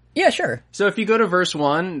one? Yeah, sure. So if you go to verse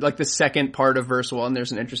 1, like the second part of verse 1,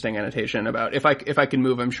 there's an interesting annotation about if I could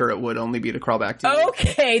move, I'm sure it would only be to crawl back to you.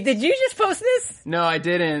 Okay, did you just post this? No, I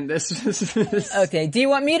didn't. This is... Okay, do you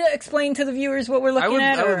want me to explain to the viewers what we're looking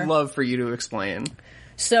at? I would love for you to explain.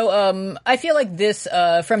 So, I feel like this,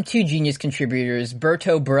 from 2 Genius contributors,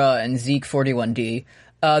 Berto Bruh and Zeke41D,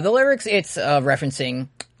 the lyrics it's, referencing,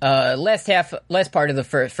 last part of the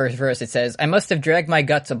first verse, it says, I must have dragged my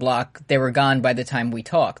guts a block, they were gone by the time we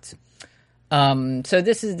talked. So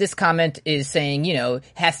this comment is saying, you know,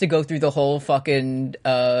 has to go through the whole fucking,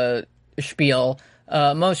 spiel,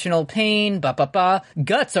 Emotional pain,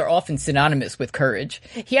 Guts are often synonymous with courage.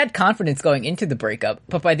 He had confidence going into the breakup,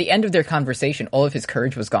 but by the end of their conversation, all of his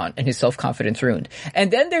courage was gone and his self-confidence ruined. And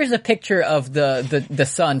then there's a picture of the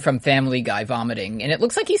son from Family Guy vomiting, and it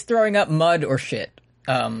looks like he's throwing up mud or shit.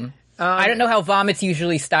 I don't know how vomit's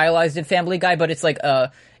usually stylized in Family Guy, but it's like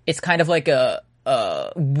it's kind of like a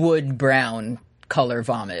wood brown color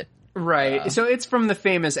vomit. Right. So it's from the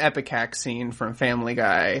famous Epicac scene from Family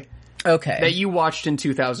Guy. Okay. That you watched in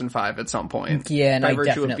 2005 at some point. Yeah, and by I virtue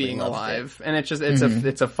definitely of being loved alive. And it's just,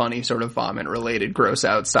 it's a funny sort of vomit related gross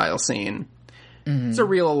out style scene. It's a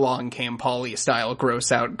real Along Came Polly style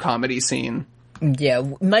gross out comedy scene. Yeah,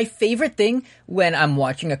 my favorite thing when I'm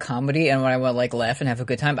watching a comedy and when I want to like laugh and have a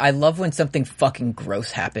good time, I love when something fucking gross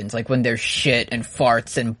happens. Like when there's shit and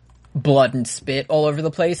farts and blood and spit all over the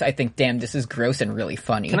place. I think, damn, this is gross and really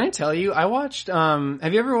funny. Can I tell you, I watched,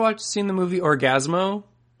 have you ever seen the movie Orgasmo?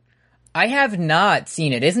 I have not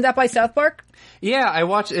seen it. Isn't that by South Park? Yeah, I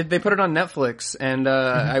watched it. They put it on Netflix, and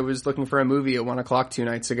I was looking for a movie at 1 o'clock 2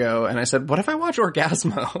 nights ago, and I said, "What if I watch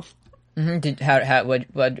Orgasmo?"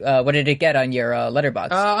 What did it get on your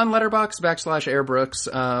Letterboxd? On Letterboxd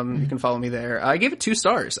 /Airbrooks. You can follow me there. I gave it 2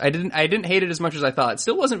 stars. I didn't hate it as much as I thought. It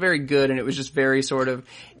still wasn't very good, and it was just very sort of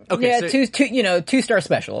okay. Yeah, so, 2-star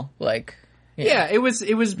special. Like. Yeah, it was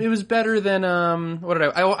better than, what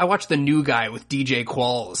did I watched The New Guy with DJ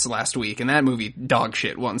Qualls last week, and that movie, dog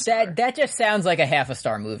shit, 1 star. That just sounds like a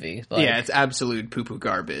half-a-star movie. Like, yeah, it's absolute poo-poo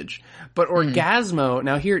garbage. But Orgasmo,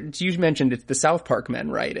 now here, you mentioned it's the South Park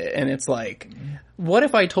men write it, and it's like, what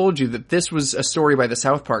if I told you that this was a story by the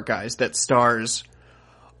South Park guys that stars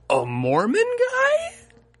a Mormon guy?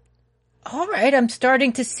 All right, I'm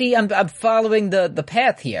starting to see. I'm following the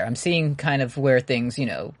path here. I'm seeing kind of where things,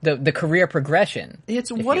 the career progression.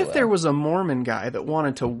 It's what if there was a Mormon guy that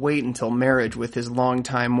wanted to wait until marriage with his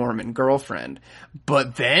longtime Mormon girlfriend,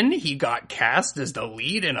 but then he got cast as the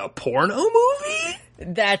lead in a porno movie?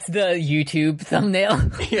 That's the YouTube thumbnail.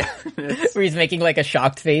 Yeah, where he's making like a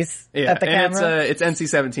shocked face at the camera. It's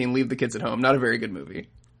NC-17. Leave the kids at home. Not a very good movie.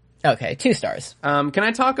 Okay, 2 stars. Can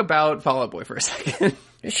I talk about Fall Out Boy for a second?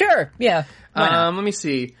 Sure, yeah. Let me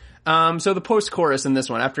see. So the post-chorus in this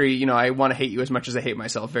one, after, I want to hate you as much as I hate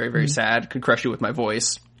myself, very, very sad, could crush you with my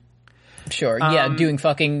voice. Sure, yeah, doing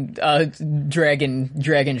fucking,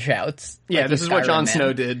 dragon shouts. Yeah, like this is what Jon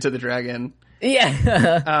Snow did to the dragon.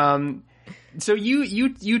 Yeah. So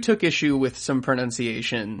you took issue with some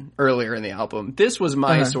pronunciation earlier in the album. This was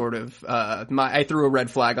my sort of, I threw a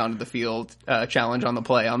red flag onto the field, challenge on the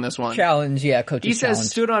play on this one. Challenge, yeah, Coach's He says,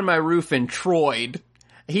 challenge. stood on my roof and Troyed.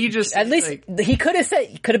 He just... At least, he could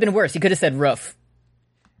have been worse. He could have said roof.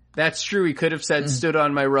 That's true. He could have said, stood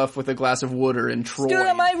on my roof with a glass of water and Troyed. Stood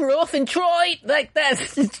on my roof and Troyed! Like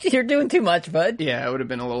that. You're doing too much, bud. Yeah, it would have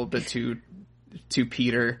been a little bit too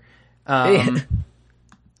Peter. Freaking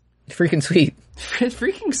sweet.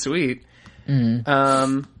 Freaking sweet.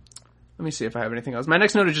 Let me see if I have anything else. My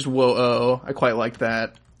next note is just whoa-oh. I quite liked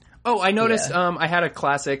that. Oh, I noticed, I had a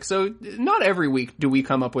classic. So not every week do we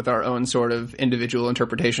come up with our own sort of individual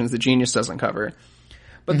interpretations that Genius doesn't cover.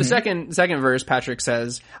 But the second verse, Patrick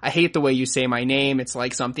says, I hate the way you say my name. It's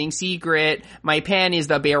like something secret. My pen is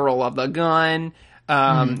the barrel of the gun.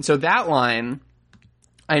 So that line,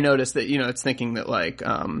 I noticed that, it's thinking that like,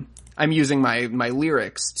 I'm using my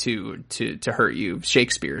lyrics to hurt you.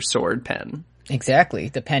 Shakespeare's sword pen. Exactly.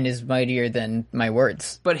 The pen is mightier than my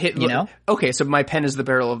words. But okay, so my pen is the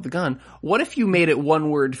barrel of the gun. What if you made it one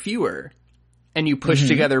word fewer and you push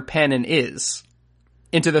together pen and is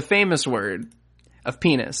into the famous word of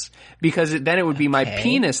penis? Because then it would be my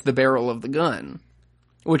penis, the barrel of the gun.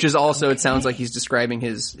 Which is also, it sounds like he's describing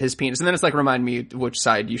his penis. And then it's like, remind me which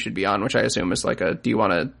side you should be on, which I assume is like do you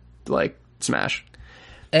want to like smash?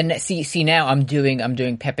 And see now I'm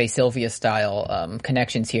doing Pepe Sylvia style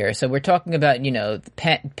connections here. So we're talking about,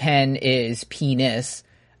 pen is penis.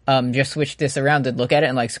 Just switch this around and look at it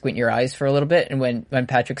and like squint your eyes for a little bit. And when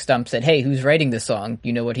Patrick Stump said, "Hey, who's writing this song?"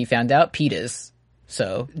 You know what he found out? Petus.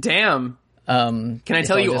 So damn. Can I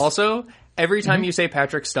tell you also? Every time you say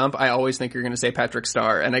Patrick Stump, I always think you're going to say Patrick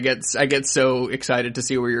Star, and I get so excited to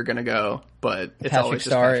see where you're going to go. But it's always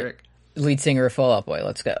just Patrick. Lead singer of Fall Out Boy,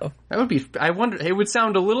 let's go. That would be, I wonder, it would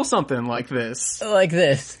sound a little something like this. Like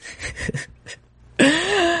this.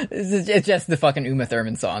 It's just the fucking Uma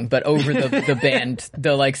Thurman song, but over the band,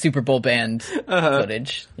 the like Super Bowl band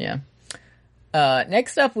footage. Yeah.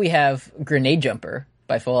 Next up we have Grenade Jumper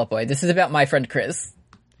by Fall Out Boy. This is about my friend Chris.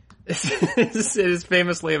 It is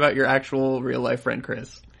famously about your actual real life friend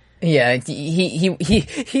Chris. Yeah,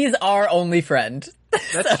 he's our only friend.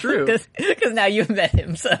 That's true. Because now you've met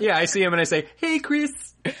him, so. Yeah, I see him and I say, "Hey, Chris.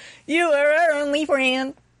 You are our only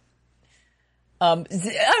friend."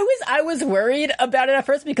 I was worried about it at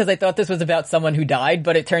first because I thought this was about someone who died,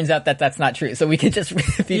 but it turns out that that's not true. So we could just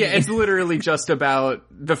Yeah, it's literally just about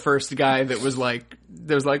the first guy that was like,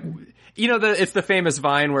 there's like, you know, it's the famous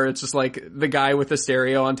Vine where it's just like the guy with the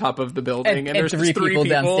stereo on top of the building and there's three people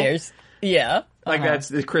downstairs. Yeah.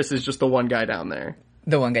 Like Chris is just the one guy down there.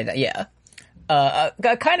 The one guy yeah.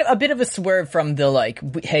 Got kind of a bit of a swerve from the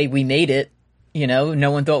like, hey, we made it. You know,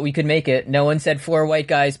 no one thought we could make it. No one said 4 white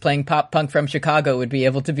guys playing pop punk from Chicago would be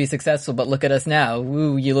able to be successful, but look at us now.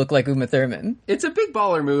 Woo, you look like Uma Thurman. It's a big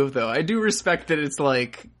baller move, though. I do respect that it's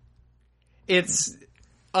like, it's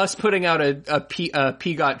us putting out a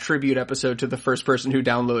PGOT tribute episode to the first person who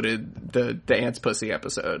downloaded the Ants Pussy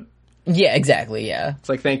episode. Yeah, exactly, yeah. It's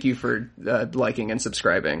like, thank you for liking and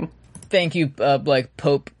subscribing. Thank you, like,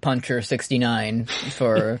 Pope Puncher 69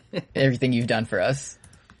 for everything you've done for us.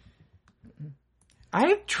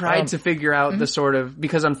 I tried to figure out the sort of,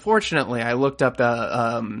 because unfortunately I looked up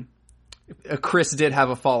Chris did have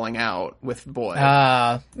a falling out with Boy.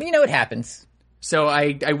 You know, it happens. So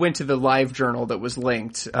I went to the live journal that was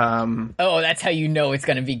linked. That's how you know it's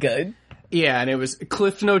gonna be good. Yeah, and it was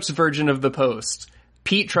Cliff Notes version of the post.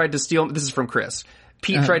 Pete tried to steal, this is from Chris.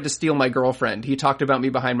 Pete tried to steal my girlfriend. He talked about me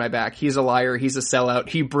behind my back. He's a liar. He's a sellout.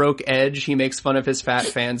 He broke Edge. He makes fun of his fat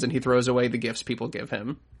fans and he throws away the gifts people give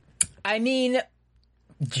him. I mean,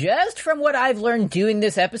 just from what I've learned doing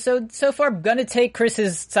this episode so far, I'm gonna take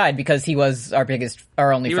Chris's side because he was our only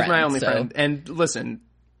friend. He was my only friend. And listen,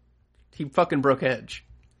 he fucking broke Edge.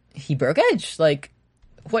 He broke Edge. Like,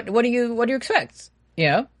 what do you expect?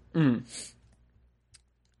 You know?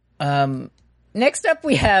 Next up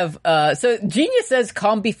we have, so Genius says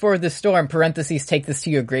calm before the storm, parentheses, take this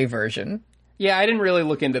to your grave version. Yeah, I didn't really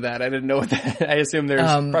look into that. I didn't know what that. I assume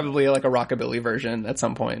there's probably like a rockabilly version at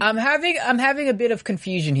some point. I'm having a bit of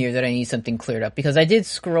confusion here that I need something cleared up because I did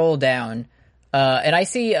scroll down, and I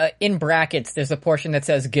see in brackets there's a portion that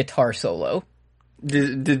says guitar solo.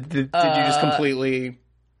 Did you just completely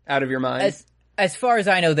out of your mind? As far as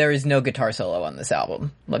I know, there is no guitar solo on this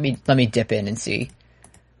album. Let me dip in and see.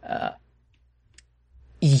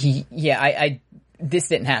 This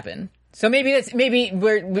didn't happen. So maybe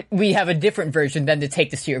we have a different version than the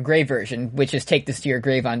Take This to Your Grave version, which is Take This to Your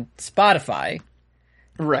Grave on Spotify.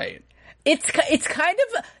 Right. It's kind of,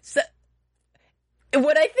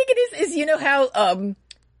 what I think it is you know how,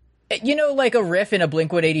 you know, like a riff in a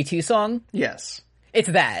Blink-182 song? Yes. It's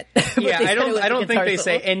that. Yeah, I don't think they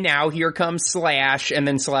say, and now here comes Slash, and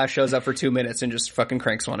then Slash shows up for 2 minutes and just fucking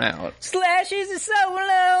cranks one out. Slash is a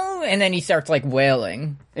solo! And then he starts, like,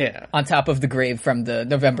 wailing. Yeah. On top of the grave from the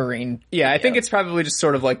November Rain. Yeah, I think it's probably just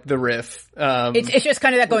sort of like the riff. It's just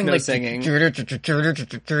kind of that going, no like, singing. Like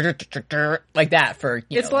that for,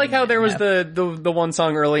 it's like how there was the one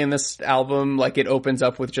song early in this album, like, it opens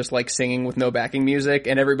up with just, like, singing with no backing music,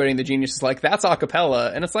 and everybody in the Genius is like, that's a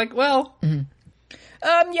cappella. And it's like, well... Mm-hmm.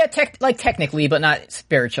 Technically, but not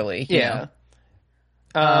spiritually. You know?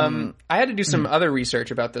 I had to do some other research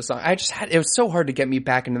about this song. It was so hard to get me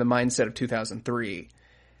back into the mindset of 2003.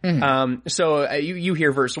 Mm-hmm. So you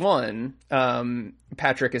hear verse 1,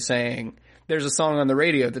 Patrick is saying, there's a song on the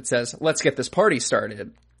radio that says, let's get this party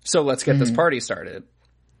started. So let's get this party started.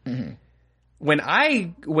 Mm-hmm. When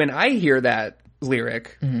I hear that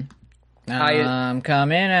lyric, I'm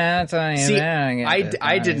coming out. I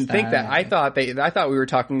didn't think that. I thought we were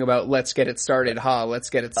talking about let's get it started. Let's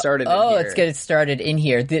get it started. Let's get it started in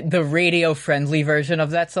here. The radio friendly version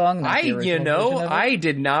of that song. I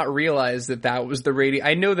did not realize that was the radio.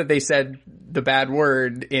 I know that they said the bad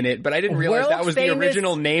word in it, but I didn't realize that was the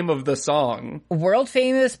original name of the song. World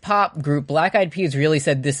famous pop group Black Eyed Peas really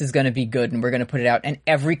said this is going to be good and we're going to put it out, and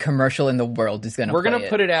every commercial in the world is going to. We're going to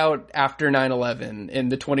put it out after 9/11 in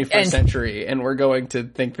the 21st century, and we're going to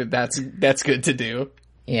think that that's good to do.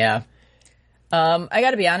 Yeah. I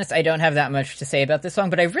got to be honest, I don't have that much to say about this song,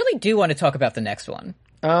 but I really do want to talk about the next one.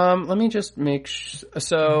 Let me just make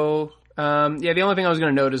so. The only thing I was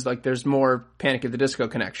going to note is, like, there's more Panic at the Disco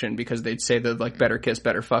connection because they'd say the, like, better kiss,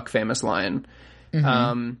 better fuck famous line.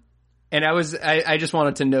 Mm-hmm. And I just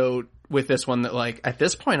wanted to note with this one that, like, at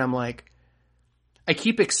this point, I'm like, I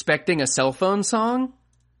keep expecting a cell phone song.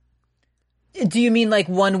 Do you mean, like,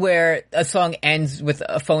 one where a song ends with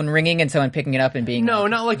a phone ringing and someone picking it up and being No,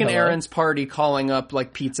 like, not like an Aaron's Party calling up,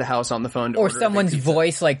 like, Pizza House on the phone to or someone's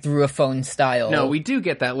voice, like, through a phone style. No, we do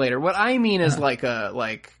get that later. What I mean is like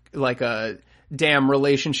a damn,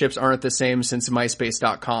 relationships aren't the same since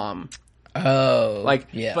MySpace.com. Oh, like,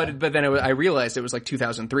 yeah. But then I realized it was like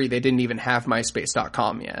 2003. They didn't even have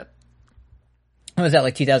MySpace.com yet. was that,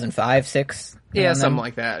 like 2005, 6? Yeah, something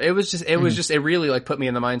like that. It was just, it really like put me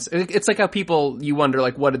in the mindset. It's like how you wonder,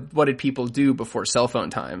 like, what did people do before cell phone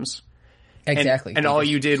times? Exactly. And all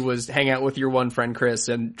you did was hang out with your one friend, Chris,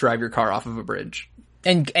 and drive your car off of a bridge.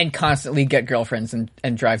 And constantly get girlfriends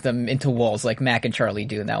and drive them into walls like Mac and Charlie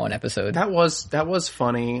do in that one episode. That was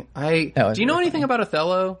funny. Do you know anything about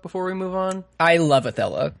Othello before we move on? I love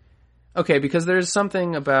Othello. Okay, because there's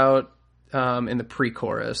something about, in the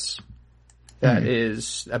pre-chorus that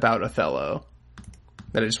is about Othello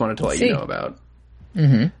that I just wanted to let you know about.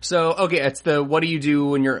 Mm-hmm. So, okay, it's what you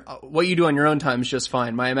do on your own time is just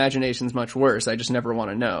fine. My imagination's much worse. I just never want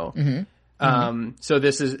to know. Mm-hmm. So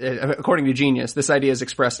this is, according to Genius, this idea is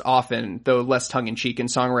expressed often, though less tongue-in-cheek in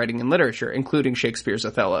songwriting and literature, including Shakespeare's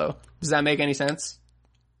Othello. Does that make any sense?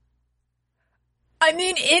 I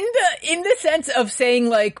mean, in the sense of saying,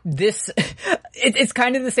 like, this, it's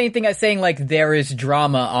kind of the same thing as saying, like, there is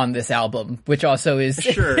drama on this album, which also is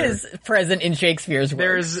present in Shakespeare's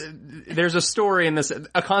work. There's a story in this.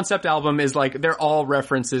 A concept album is like, they're all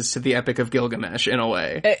references to the Epic of Gilgamesh in a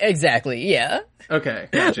way. Exactly, yeah. Okay,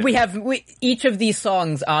 gotcha. Each of these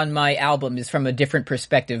songs on my album is from a different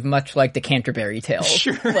perspective, much like the Canterbury Tales.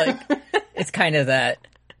 Sure. Like, it's kind of that.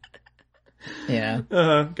 Yeah.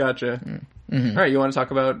 Gotcha. Mm-hmm. All right, you want to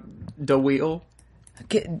talk about The Wheel?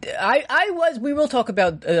 We will talk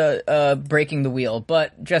about Breaking the Wheel,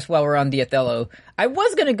 but just while we're on the Othello, I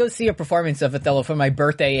was going to go see a performance of Othello for my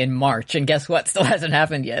birthday in March, and guess what? Still hasn't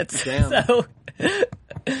happened yet. Damn. So,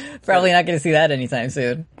 probably not going to see that anytime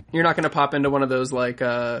soon. You're not going to pop into one of those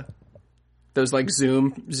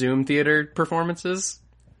Zoom theater performances?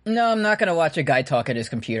 No, I'm not going to watch a guy talk at his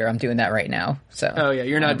computer. I'm doing that right now. So. Oh yeah,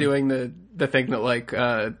 you're not doing the thing that like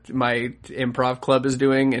my improv club is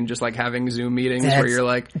doing, and just like having Zoom meetings where you're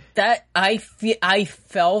like that. I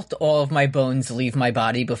felt all of my bones leave my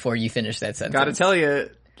body before you finished that sentence. Gotta tell you,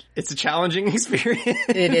 it's a challenging experience.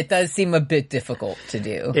 It does seem a bit difficult to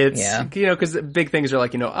do. It's because big things are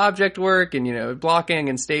like object work and blocking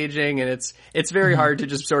and staging, and it's very hard to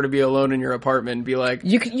just sort of be alone in your apartment and be like,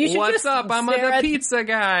 you should what's just up? I'm the pizza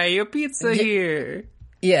guy. Your pizza here.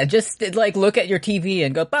 Yeah, just like look at your TV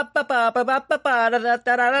and go ba ba ba ba ba ba ba da da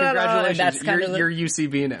da da. Congratulations, that's you're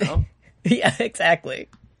UCB now. Yeah, exactly.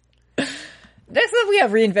 Next up, we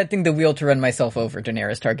have reinventing the wheel to run myself over,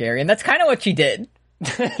 Daenerys Targaryen. That's kind of what she did.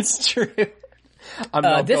 That's true. I'm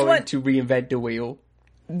not going to reinvent the wheel.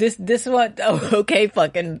 This one, okay,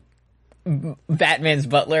 fucking Batman's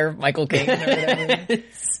butler, Michael Caine or whatever.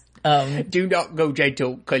 Do not go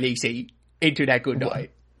gentle, Khaleesi, into that good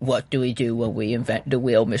night. What do we do when we invent the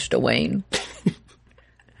wheel, Mr. Wayne?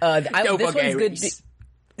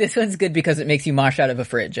 This one's good because it makes you mosh out of a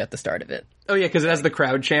fridge at the start of it. Oh yeah, because it has the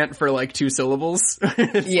crowd chant for like 2 syllables.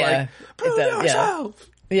 Yeah. Prove yourself!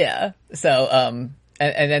 Yeah. So,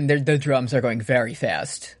 and then the drums are going very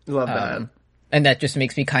fast. Love that. And that just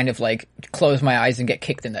makes me kind of like close my eyes and get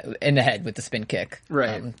kicked in the head with the spin kick.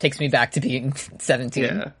 Right. Takes me back to being 17.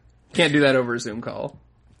 Yeah. Can't do that over a Zoom call.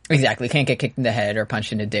 Exactly. Can't get kicked in the head or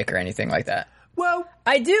punched in the dick or anything like that. Well,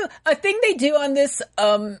 I do. A thing they do on this,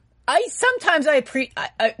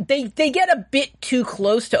 they get a bit too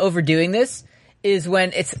close to overdoing this, is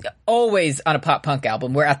when it's always on a pop punk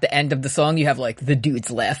album where at the end of the song you have like the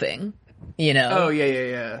dudes laughing, Oh,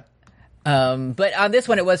 yeah. But on this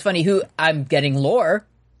one it was funny I'm getting lore.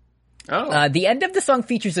 Oh. The end of the song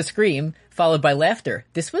features a scream, followed by laughter.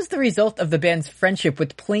 This was the result of the band's friendship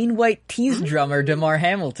with Plain White T's drummer Damar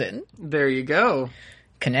Hamilton. There you go.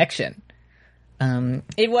 Connection.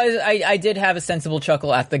 I did have a sensible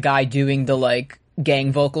chuckle at the guy doing the, like,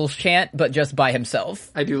 gang vocals chant, but just by himself.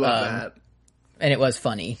 I do love that. And it was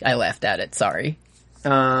funny. I laughed at it, sorry.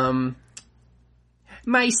 My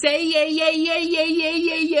say yeah.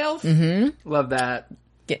 Mm-hmm. Love that.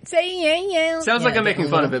 Say yeah. Sounds like I'm making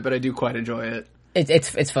fun of it, but I do quite enjoy it.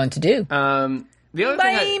 It's fun to do. The other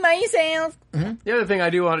thing myself. The other thing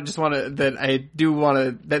that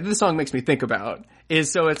this song makes me think about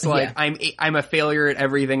is, so it's like, I'm a failure at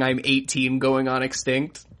everything. I'm 18 going on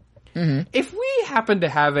extinct. Mm-hmm. If we happen to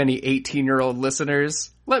have any 18-year-old listeners,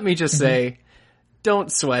 let me just say,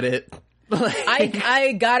 don't sweat it.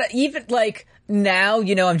 I got it. Even like now,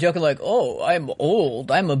 I'm joking like, oh, I'm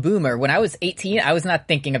old. I'm a boomer. When I was 18, I was not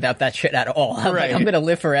thinking about that shit at all. I'm like, I'm going to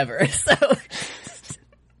live forever. So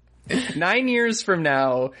 9 years from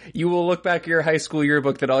now, you will look back at your high school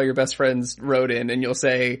yearbook that all your best friends wrote in, and you'll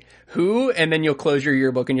say, who? And then you'll close your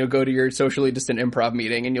yearbook and you'll go to your socially distant improv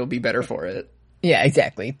meeting and you'll be better for it. Yeah,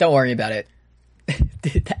 exactly. Don't worry about it.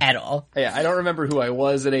 at all. Yeah, I don't remember who I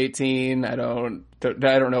was at 18. I don't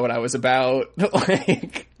know what I was about.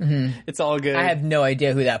 Like, it's all good. I have no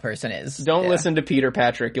idea who that person is. Don't listen to Peter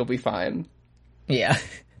Patrick. You'll be fine. Yeah.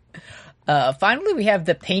 Finally, we have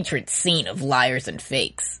the patron scene of Liars and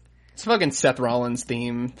Fakes. It's fucking Seth Rollins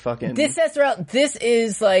theme. Fucking This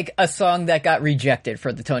is like a song that got rejected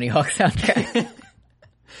for the Tony Hawk soundtrack.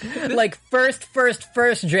 Like first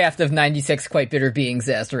draft of 96 Quite Bitter Beings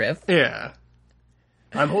ass riff. Yeah.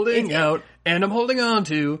 I'm holding out and I'm holding on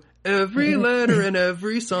to every letter in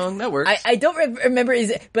every song. That works. I don't remember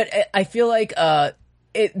but I feel like the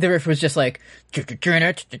riff was just like the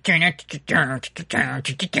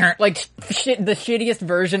shittiest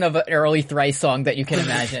version of an early Thrice song that you can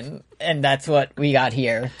imagine, and that's what we got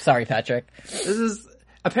here. Sorry, Patrick. This is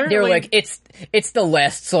apparently they were like, it's the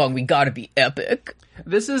last song. We got to be epic.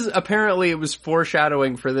 This is apparently it was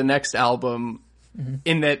foreshadowing for the next album.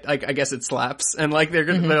 In that, like, I guess it slaps, and like they're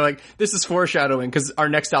like, this is foreshadowing because our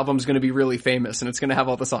next album is going to be really famous, and it's going to have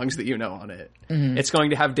all the songs that you know on it. It's going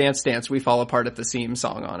to have Dance Dance, We Fall Apart at the Seams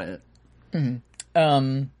song on it.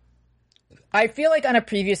 I feel like on a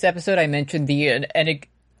previous episode I mentioned the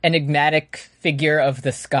enigmatic figure of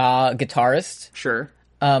the ska guitarist. Sure.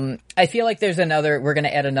 I feel like we're going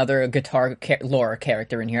to add another guitar lore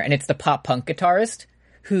character in here, and it's the pop punk guitarist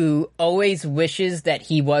who always wishes that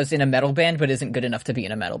he was in a metal band but isn't good enough to be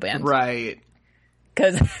in a metal band. Right.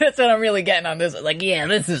 Because that's what I'm really getting on this. Like, yeah,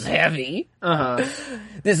 this is heavy.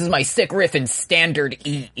 This is my sick riff in standard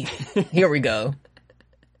E. Here we go.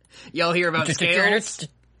 Y'all hear about scales?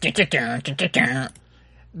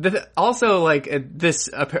 Also, like, this,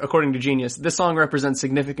 according to Genius, this song represents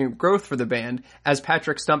significant growth for the band, as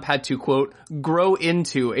Patrick Stump had to, quote, grow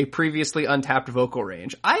into a previously untapped vocal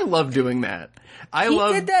range. I love doing that. I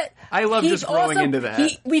love just growing into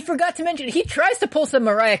that. We forgot to mention, he tries to pull some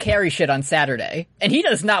Mariah Carey shit on Saturday, and he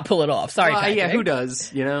does not pull it off. Sorry, Patrick. Yeah, who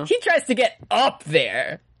does, you know? He tries to get up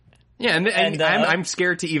there. Yeah, and I'm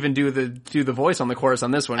scared to even do the voice on the chorus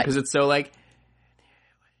on this one, because it's so, like,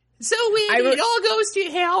 so when it all goes to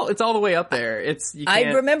hell, it's all the way up there. I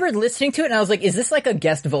remember listening to it and I was like, is this like a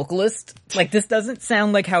guest vocalist? Like, this doesn't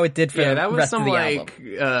sound like how it did for the rest of the album.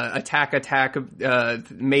 Attack,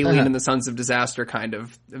 Maylene and the Sons of Disaster kind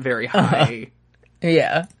of very high.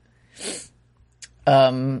 Yeah.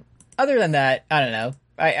 Other than that, I don't know.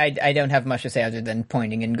 I don't have much to say other than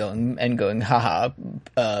pointing and going, haha,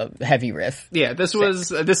 heavy riff. Yeah, this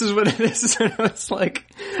is what it's like.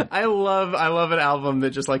 I love an album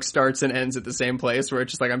that just like starts and ends at the same place where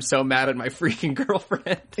it's just like, I'm so mad at my freaking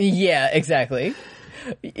girlfriend. Yeah, exactly.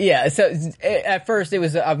 Yeah, so at first it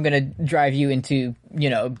was, I'm gonna drive you into,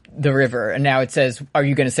 the river, and now it says, are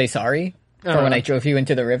you gonna say sorry for when I drove you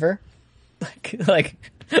into the river? Like,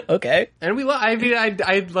 okay. And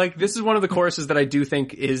I like, this is one of the choruses that I do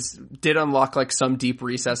think did unlock like some deep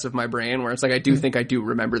recess of my brain where it's like, I do think I do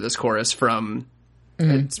remember this chorus from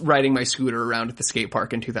riding my scooter around at the skate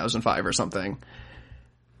park in 2005 or something.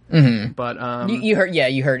 But, you heard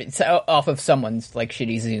it off of someone's like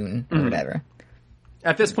shitty Zune or whatever.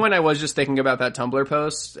 At this point I was just thinking about that Tumblr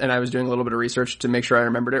post and I was doing a little bit of research to make sure I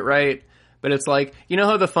remembered it right. But it's like, you know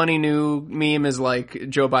how the funny new meme is like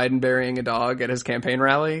Joe Biden burying a dog at his campaign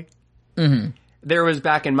rally? There was,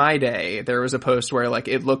 back in my day, there was a post where like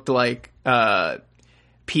it looked like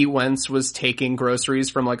Pete Wentz was taking groceries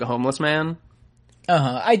from like a homeless man.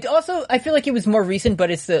 I feel like it was more recent, but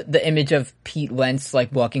it's the image of Pete Wentz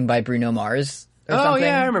like walking by Bruno Mars or something.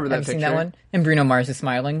 Yeah, I remember that picture. Have you seen that one? And Bruno Mars is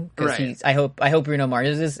smiling because I hope Bruno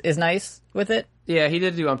Mars is nice with it. Yeah, he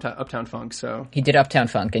did do Uptown Funk, so. He did Uptown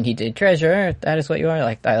Funk, and he did Treasure, That Is What You Are. I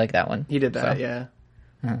like that one. He did that, yeah.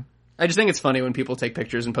 I just think it's funny when people take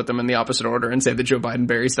pictures and put them in the opposite order and say that Joe Biden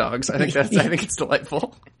buries dogs. I think it's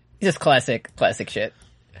delightful. Just classic shit.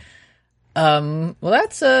 Well,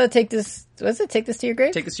 let's take this to your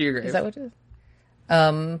grave? Take this to your grave. Is that what it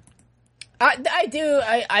is? I do.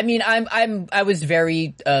 I was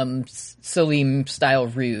very Salim style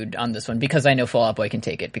rude on this one because I know Fall Out Boy can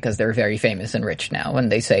take it because they're very famous and rich now when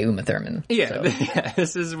they say Uma Thurman. Yeah,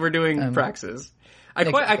 so. We're doing Praxis.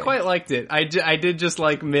 I quite liked it. I did just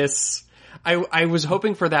like miss. I was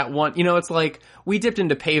hoping for that one. It's like we dipped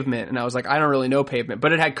into Pavement and I was like, I don't really know Pavement,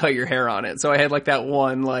 but it had Cut Your Hair on it, so I had like that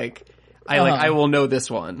one like I will know this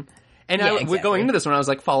one. And going into this one, I was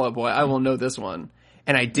like, Fall Out Boy, I will know this one,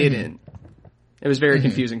 and I didn't. It was very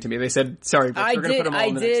confusing to me. They said, sorry, but we're going to put them all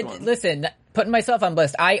in the next one. Listen, putting myself on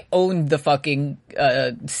blast, I owned the fucking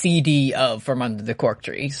CD of From Under the Cork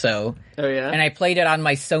Tree, so. Oh, yeah? And I played it on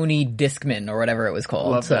my Sony Discman, or whatever it was called.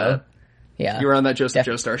 Love that. Yeah. You were on that Joseph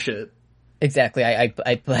Joestar shit. Exactly. I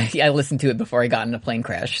listened to it before I got in a plane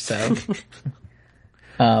crash, so.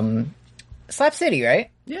 Slap City, right?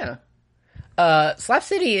 Yeah. Slap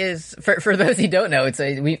City is, for those who don't know,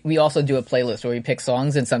 we also do a playlist where we pick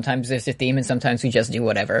songs, and sometimes there's a theme and sometimes we just do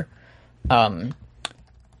whatever. I'm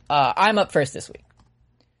up first this week.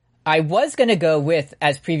 I was gonna go with,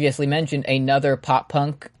 as previously mentioned, another pop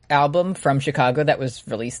punk album from Chicago that was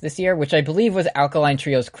released this year, which I believe was Alkaline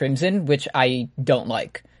Trio's Crimson, which I don't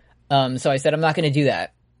like. So I said I'm not gonna do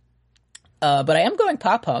that. But I am going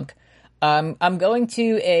pop punk. I'm going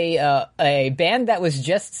to a band that was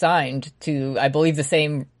just signed to, I believe, the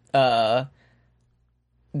same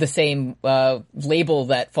label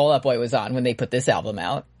that Fall Out Boy was on when they put this album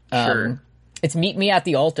out. Sure. It's Meet Me at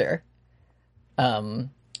the Altar.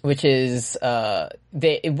 Which is,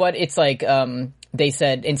 they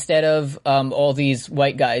said, instead of, all these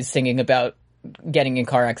white guys singing about getting in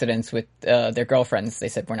car accidents with, their girlfriends, they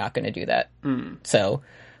said, we're not gonna do that. So,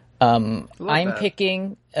 I'm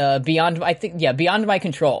picking, Beyond My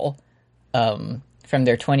Control, from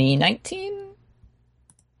their 2019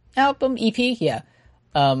 album, EP, yeah.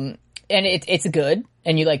 And it's good,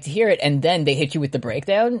 and you like to hear it, and then they hit you with the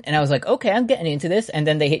breakdown, and I was like, okay, I'm getting into this, and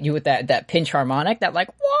then they hit you with that pinch harmonic, that like,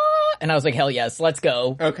 what? And I was like, hell yes, let's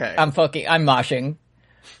go. Okay. I'm moshing.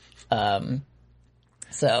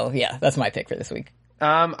 So yeah, that's my pick for this week.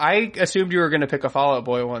 I assumed you were going to pick a Fall Out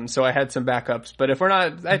Boy one, so I had some backups, but if we're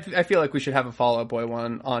not, I feel like we should have a Fall Out Boy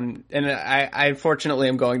one on, and I unfortunately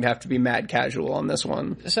am going to have to be mad casual on this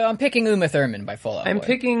one. So I'm picking Uma Thurman by Fall Out Boy. I'm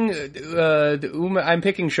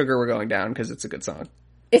picking Sugar We're Going Down because it's a good song.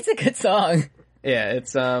 It's a good song. Yeah,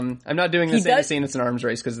 it's, I'm not doing this in scene, it's an arms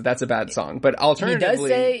race because that's a bad song, but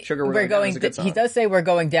alternatively, Sugar We're Going Down is a good song. He does say we're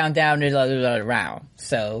going down, around,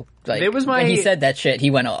 so, like, it was when he said that shit, he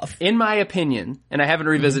went off. In my opinion, and I haven't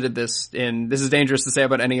revisited this this is dangerous to say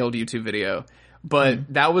about any old YouTube video,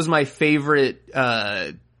 but that was my favorite,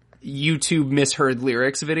 YouTube misheard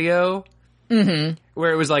lyrics video.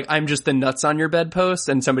 Where it was like, I'm just the nuts on your bedpost,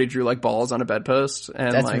 and somebody drew like balls on a bedpost.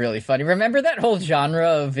 And that's really funny. Remember that whole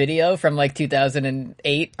genre of video from like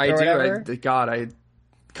 2008 or whatever? God, I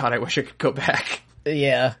wish I could go back.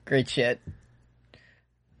 Yeah, great shit.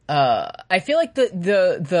 I feel like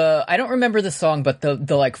the I don't remember the song, but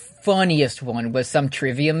the like funniest one was some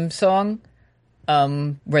Trivium song.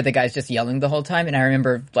 Where the guy's just yelling the whole time, and I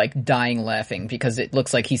remember like dying laughing because it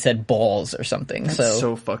looks like he said balls or something. That's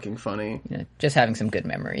so fucking funny. Yeah, just having some good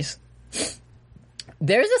memories.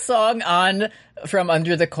 There's a song from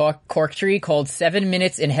Under the Cork Tree called 7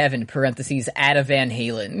 Minutes in Heaven, parentheses, Ada Van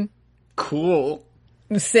Halen. Cool.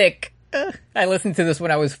 Sick. I listened to this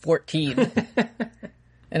when I was 14.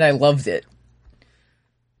 And I loved it.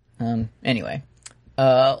 Anyway.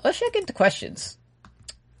 Let's check into questions.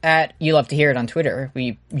 At You Love to Hear It on Twitter.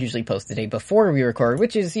 We usually post the day before we record,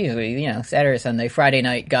 which is usually, Saturday, Sunday, Friday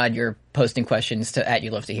night. God, you're posting questions to at You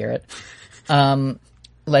Love to Hear It.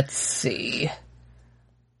 Let's see.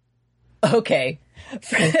 Okay.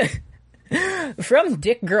 From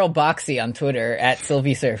Dick Girl Boxy on Twitter, at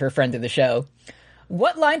Sylvie Surfer, friend of the show.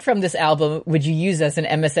 What line from this album would you use as an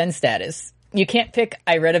MSN status? You can't pick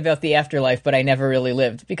I read about the afterlife, but I never really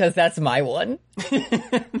lived, because that's my one.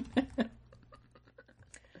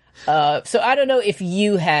 So I don't know if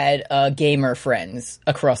you had gamer friends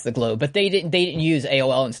across the globe, but they didn't use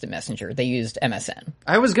AOL Instant Messenger. They used MSN.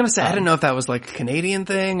 I was gonna say I didn't know if that was like a Canadian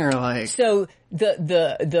thing or like. So the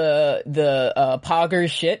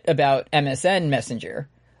poggers shit about MSN Messenger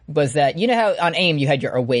was that, you know how on AIM you had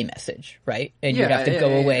your away message, right? And you'd have to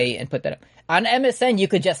go away and put that up. On MSN you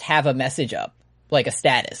could just have a message up, like a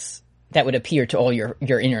status that would appear to all your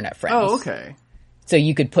internet friends. Oh, okay. So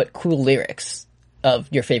you could put cool lyrics of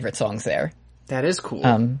your favorite songs there. That is cool.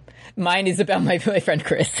 Mine is about my friend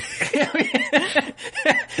Chris.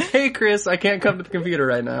 Hey Chris, I can't come to the computer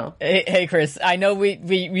right now. Hey Chris, I know we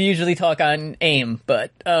usually talk on AIM,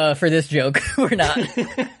 but for this joke, we're not.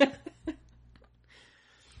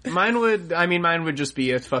 Mine would just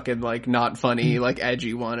be a fucking like not funny, like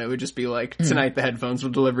edgy one. It would just be like, tonight the headphones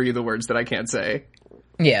will deliver you the words that I can't say.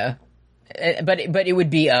 Yeah. But it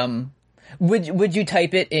would be would you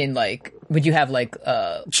type it in like, would you have like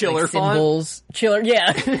chiller like symbols? Font? Chiller,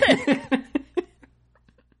 yeah.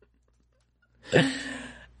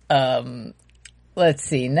 Let's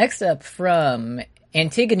see. Next up from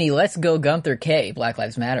Antigone, Let's Go Gunther K, Black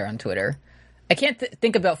Lives Matter on Twitter. I can't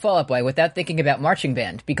think about Fall Out Boy without thinking about marching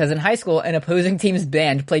band, because in high school, an opposing team's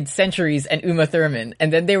band played Centuries and Uma Thurman,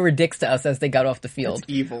 and then they were dicks to us as they got off the field.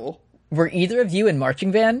 That's evil. Were either of you in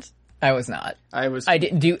marching band? I was not. I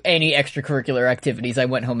didn't do any extracurricular activities. I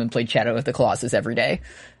went home and played Shadow of the Colossus every day.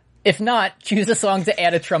 If not, choose a song to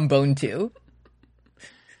add a trombone to.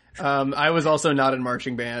 I was also not in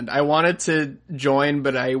marching band. I wanted to join,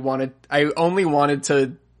 but I only wanted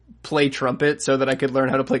to play trumpet so that I could learn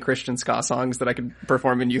how to play Christian ska songs that I could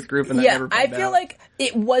perform in youth group. And yeah, I feel out. like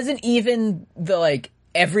it wasn't even the like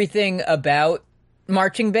everything about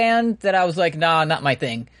marching band that I was like, nah, not my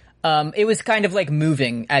thing. It was kind of like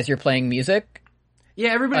moving as you're playing music.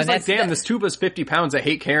 Yeah, everybody's like, damn, this tuba's 50 pounds. I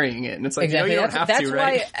hate carrying it. And it's like, exactly. No, you don't have that's to,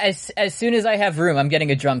 right? That's why as soon as I have room, I'm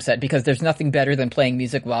getting a drum set because there's nothing better than playing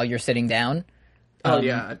music while you're sitting down. Oh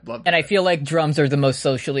yeah, I'd love that. And I feel like drums are the most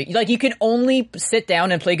socially, like you can only sit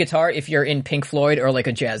down and play guitar if you're in Pink Floyd or like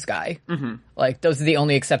a jazz guy. Mm-hmm. Like those are the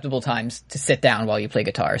only acceptable times to sit down while you play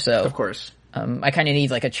guitar. So of course, I kind of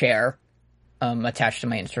need like a chair, attached to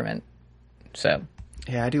my instrument. So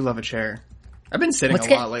yeah, I do love a chair. I've been sitting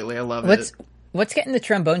a lot lately. I love it. What's getting the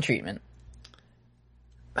trombone treatment?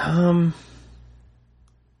 What's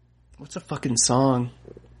a fucking song?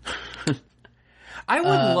 I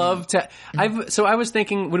would love to. I was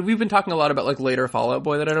thinking, we've been talking a lot about like later Fall Out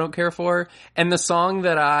Boy that I don't care for, and the song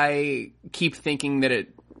that I keep thinking that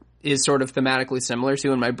it is sort of thematically similar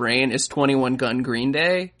to in my brain is 21 Gun Green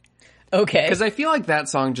Day. Okay. Because I feel like that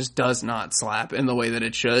song just does not slap in the way that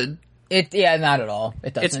it should. Yeah, not at all.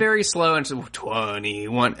 It doesn't. It's very slow and it's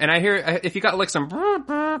 21. And I hear, if you got like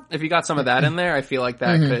if you got some of that in there, I feel like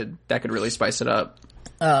that could really spice it up.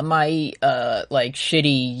 My, like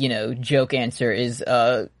shitty, joke answer is,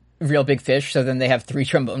 Real Big Fish. So then they have 3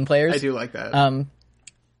 trombone players. I do like that.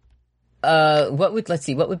 What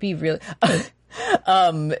would be real,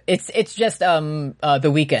 it's just, The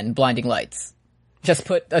Weeknd, Blinding Lights. Just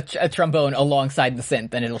put a trombone alongside the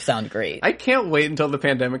synth and it'll sound great. I can't wait until the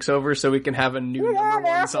pandemic's over so we can have a new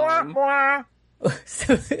 #1 song.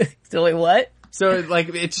 So wait, what? So, like,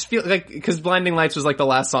 it just feels like, because Blinding Lights was like the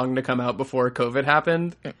last song to come out before COVID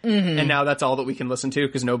happened. Mm-hmm. And now that's all that we can listen to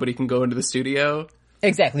because nobody can go into the studio.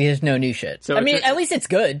 Exactly, there's no new shit. So I mean, at least it's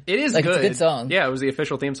good. It is like, good. It's a good song. Yeah, it was the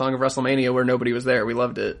official theme song of WrestleMania where nobody was there. We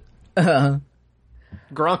loved it.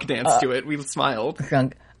 Gronk danced to it. We smiled.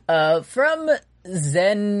 Gronk. From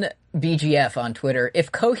Zen BGF on Twitter,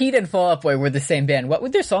 if Coheed and Fall Out Boy were the same band, what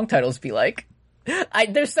would their song titles be like?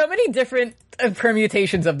 There's so many different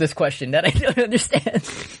permutations of this question that I don't understand.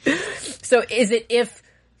 So is it if,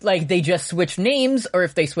 like, they just switched names, or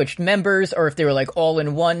if they switched members, or if they were, like, all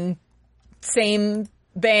in one same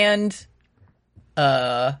band?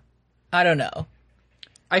 I don't know.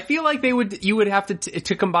 I feel like you would have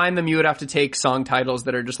to combine them, you would have to take song titles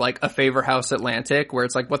that are just like A Favor House Atlantic, where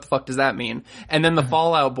it's like, what the fuck does that mean? And then the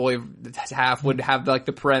Fall Out Boy half would have like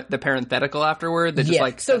the parenthetical afterward that just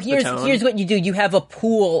like so here's what you do. You have a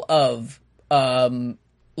pool of,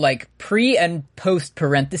 like pre and post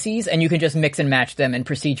parentheses, and you can just mix and match them and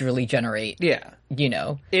procedurally generate. Yeah.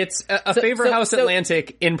 It's a Favor House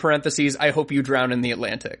Atlantic in parentheses, I hope you drown in the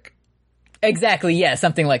Atlantic. Exactly, yeah,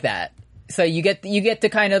 something like that. So you get to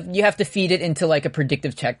kind of, you have to feed it into like a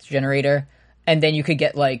predictive text generator, and then you could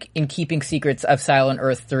get like, in Keeping Secrets of Silent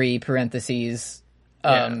Earth 3, parentheses,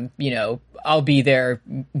 I'll be there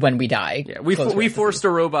when we die. Yeah, we forced a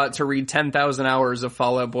robot to read 10,000 hours of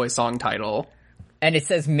Fall Out Boy song title. And it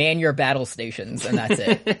says, man your battle stations, and that's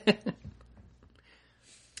it.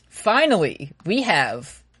 Finally, we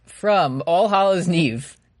have, from All Hallows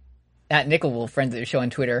Eve, at Nickelwolf, friends of the show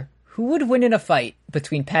on Twitter, who would win in a fight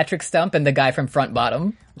between Patrick Stump and the guy from Front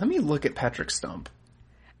Bottom? Let me look at Patrick Stump.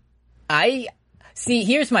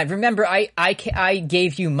 Remember, I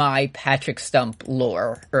gave you my Patrick Stump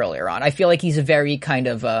lore earlier on. I feel like he's a very kind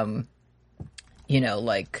of,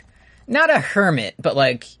 like, not a hermit, but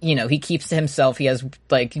like, he keeps to himself. He has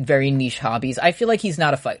like very niche hobbies. I feel like he's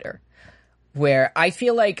not a fighter. Where I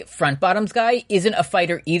feel like Front Bottom's guy isn't a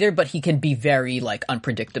fighter either, but he can be very, like,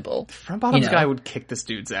 unpredictable. Front Bottom's guy would kick this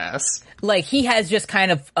dude's ass. Like, he has just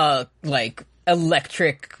kind of, like,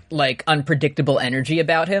 electric, like, unpredictable energy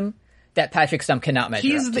about him that Patrick Stump cannot measure.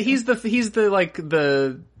 He's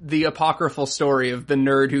the apocryphal story of the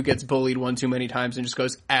nerd who gets bullied one too many times and just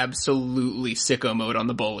goes absolutely sicko mode on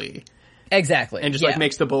the bully. Exactly. And just, like,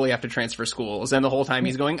 makes the bully have to transfer schools. And the whole time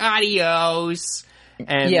he's going, adios!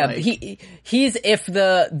 And yeah, he's if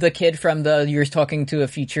the kid from the "You're Talking to a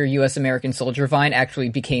Future U.S. American Soldier" Vine actually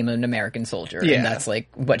became an American soldier, and that's like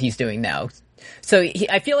what he's doing now. So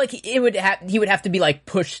I feel like he would have to be like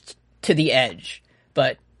pushed to the edge,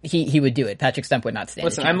 but he would do it. Patrick Stump would not stand.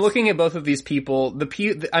 Listen, I'm looking at both of these people.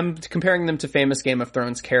 I'm comparing them to famous Game of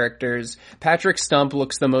Thrones characters. Patrick Stump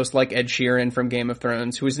looks the most like Ed Sheeran from Game of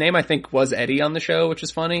Thrones, whose name I think was Eddie on the show, which is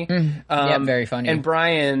funny. Yeah, very funny. And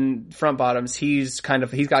Brian Front Bottoms, he's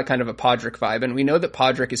got kind of a Podrick vibe, and we know that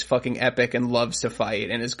Podrick is fucking epic and loves to fight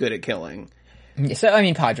and is good at killing. So I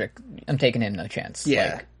mean, Podrick, I'm taking him no chance.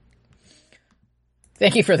 Yeah.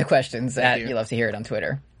 Thank you for the questions. Thank you. You love to hear it on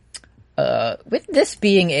Twitter. With this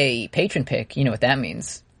being a patron pick, you know what that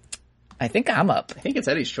means. I think I'm up. I think it's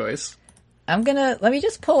Eddie's choice. Let me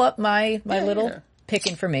just pull up my little pick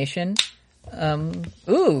information.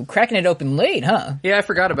 Cracking it open late, huh? Yeah, I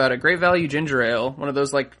forgot about it. Great Value Ginger Ale. One of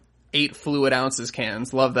those, 8 fluid ounces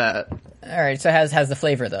cans. Love that. Alright, so how's the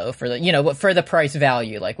flavor though? For the price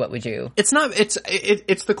value, what would you? It's not,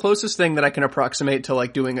 it's the closest thing that I can approximate to,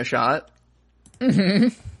 doing a shot. Mm-hmm.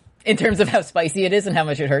 In terms of how spicy it is and how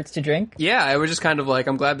much it hurts to drink? Yeah, I was just kind of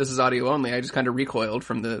I'm glad this is audio only. I just kind of recoiled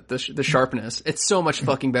from the sharpness. It's so much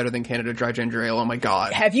fucking better than Canada Dry Ginger Ale. Oh my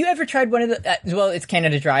god. Have you ever tried one of the, it's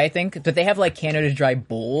Canada Dry, I think, but they have Canada Dry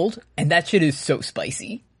Bold, and that shit is so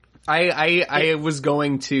spicy. I was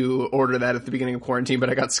going to order that at the beginning of quarantine, but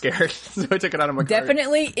I got scared, so I took it out of my cart.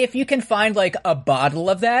 Definitely, if you can find a bottle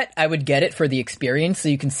of that, I would get it for the experience so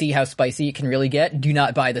you can see how spicy it can really get. Do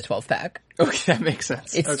not buy the 12-pack. Okay, that makes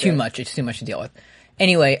sense. It's too much. It's too much to deal with.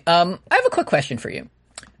 Anyway, I have a quick question for you.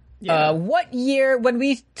 Yeah. What year, when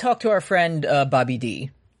we talked to our friend Bobby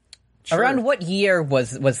D, Sure. around what year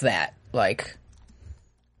was that?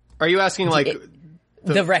 Are you asking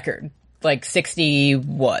the record? 60,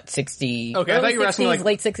 what? 60? Okay, I thought you were 60s, asking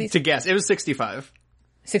late 60s? to guess. It was 65.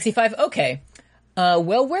 65? Okay.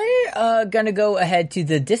 Well, we're gonna go ahead to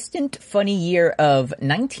the distant, funny year of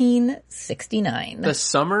 1969. The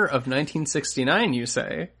summer of 1969, you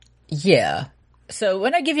say? Yeah. So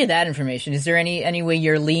when I give you that information, is there any way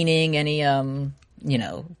you're leaning, any,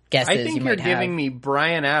 guesses I think you you're might giving have? me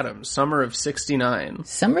Bryan Adams, summer of 69.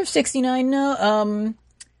 Summer of 69? No,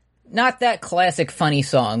 not that classic funny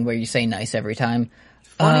song where you say nice every time.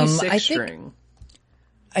 Funny six string.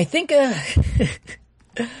 I think,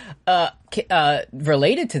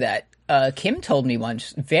 related to that, Kim told me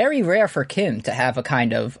once, very rare for Kim to have a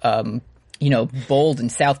kind of, bold and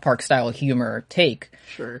South Park style humor take.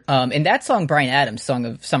 Sure. In that song, Bryan Adams, song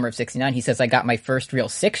of Summer of 69, he says, I got my first real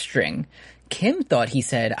six string. Kim thought he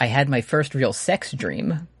said, I had my first real sex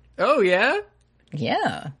dream. Oh, yeah?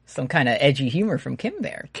 Yeah. Some kind of edgy humor from Kim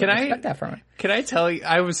there. Can I expect that from her. Can I tell you,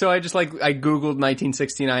 I Googled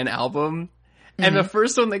 1969 album, and the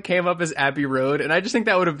first one that came up is Abbey Road, and I just think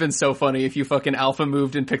that would have been so funny if you fucking alpha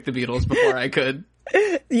moved and picked the Beatles before I could.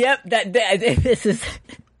 Yep, this is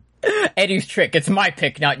Eddie's trick. It's my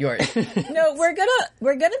pick, not yours. No, we're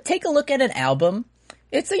gonna take a look at an album.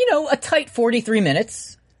 It's a tight 43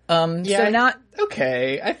 minutes. So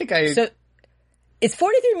okay. So it's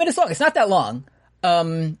 43 minutes long. It's not that long.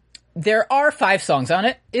 There are 5 songs on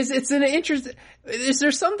it. Is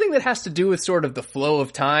there something that has to do with sort of the flow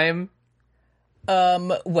of time?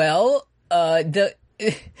 No. Do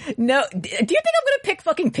you think I'm gonna pick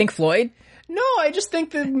fucking Pink Floyd? No, I just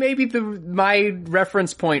think that maybe my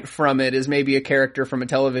reference point from it is maybe a character from a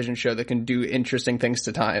television show that can do interesting things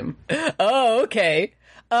to time. Oh, okay.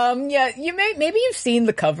 Yeah, maybe you've seen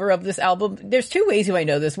the cover of this album. There's 2 ways you might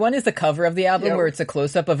know this. One is the cover of the album where it's a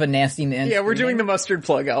close up of a nasty man. Yeah, we're doing the Mustard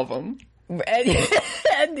Plug album.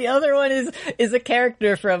 And the other one is a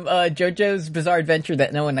character from JoJo's Bizarre Adventure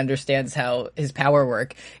that no one understands how his power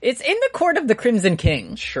work. It's In the Court of the Crimson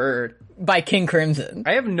King. Sure. By King Crimson.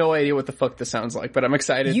 I have no idea what the fuck this sounds like, but I'm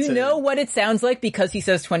excited You know what it sounds like because he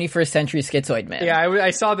says 21st Century Schizoid Man. Yeah,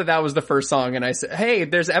 I saw that was the first song, and I said, hey,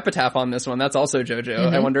 there's Epitaph on this one. That's also JoJo.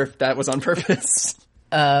 Mm-hmm. I wonder if that was on purpose.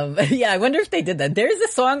 Yeah, I wonder if they did that. There's a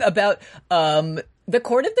song about, The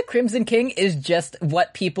Court of the Crimson King is just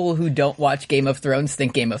what people who don't watch Game of Thrones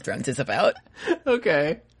think Game of Thrones is about.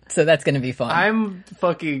 Okay. So that's gonna be fun.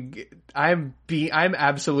 I'm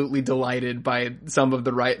absolutely delighted by some of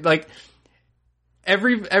the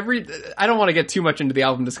every I don't want to get too much into the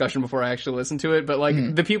album discussion before I actually listen to it, but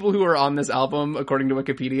the people who are on this album, according to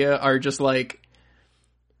Wikipedia, are just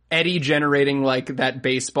Eddie generating that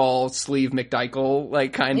baseball sleeve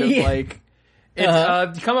McDykel, kind of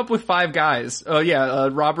it's come up with 5 guys. Oh yeah,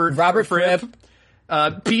 Robert Fripp,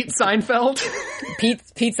 Pete Seinfeld, Pete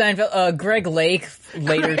Seinfeld, Greg Lake,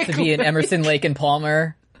 later to be in Emerson, Lake and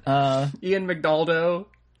Palmer, Ian McNaldo,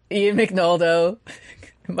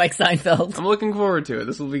 Mike Seinfeld. I'm looking forward to it.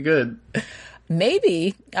 This will be good.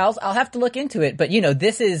 Maybe I'll have to look into it, but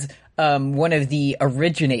this is one of the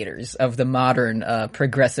originators of the modern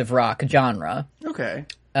progressive rock genre. Okay.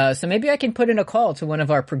 So maybe I can put in a call to one of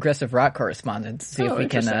our progressive rock correspondents, see if we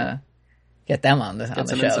can get them on the show.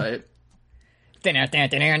 Insight.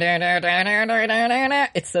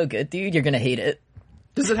 It's so good, dude. You're gonna hate it.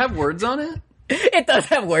 Does it have words on it? It does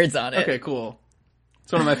have words on it. Okay, cool.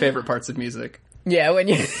 It's one of my favorite parts of music. Yeah, when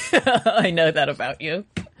you, I know that about you.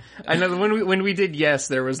 I know when we did Yes,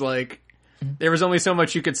 there was only so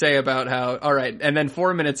much you could say about how, alright, and then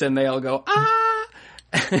 4 minutes in they all go, ah!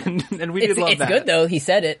 and we did love it's that. It's good though. He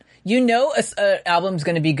said it. You know, a album's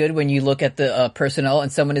going to be good when you look at the personnel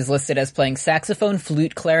and someone is listed as playing saxophone,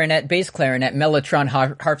 flute, clarinet, bass clarinet, mellotron,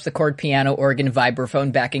 harpsichord, piano, organ,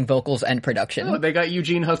 vibraphone, backing vocals, and production. Oh, they got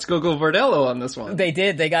Eugene Hutzgogel Vordello on this one. They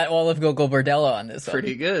did. They got all of Gogol Bordello on this one.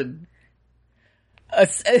 Pretty good.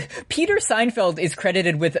 Peter Seinfeld is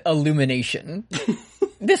credited with Illumination.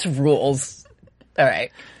 This rules. All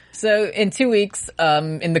right. So in 2 weeks,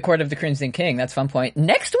 in the Court of the Crimson King, that's Fun Point.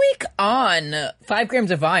 Next week on 5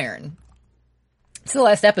 Grams of Iron. It's the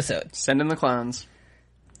last episode. Send in the clowns.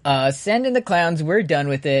 Send in the clowns. We're done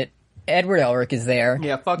with it. Edward Elric is there.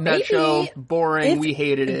 Yeah, fuck that show. Boring. We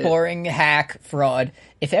hated it. Boring, hack, fraud.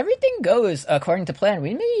 If everything goes according to plan,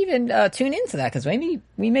 we may even tune into that, because maybe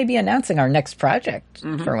we may be announcing our next project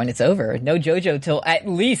for when it's over. No JoJo till at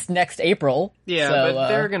least next April. Yeah, so, but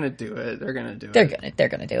they're gonna do it. They're gonna do it. They're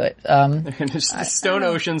gonna do it. Stone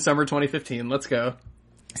Ocean Summer 2015. Let's go.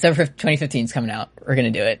 Summer 2015 is coming out. We're gonna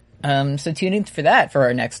do it. So tune in for that for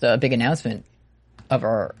our next big announcement of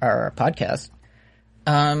our podcast.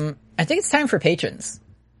 I think it's time for patrons.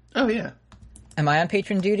 Oh yeah. Am I on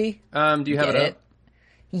patron duty? Do you have it up?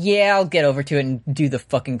 Yeah, I'll get over to it and do the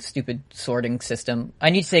fucking stupid sorting system. I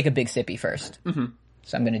need to take a big sippy first.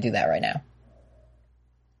 So I'm gonna do that right now.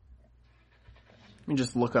 Let me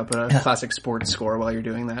just look up a classic sports score while you're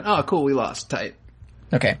doing that. Oh, cool, we lost. Tight.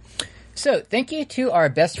 Okay. So, thank you to our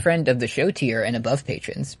best friend of the show tier and above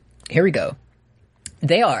patrons. Here we go.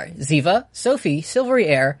 They are Ziva, Sophie, Silvery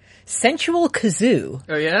Air, Sensual Kazoo.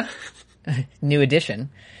 Oh yeah? New addition.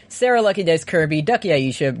 Sarah Lucky Dice Kirby, Ducky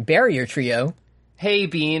Aisha, Barrier Trio. Hey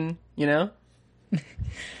Bean, you know?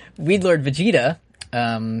 Weedlord Vegeta,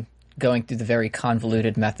 going through the very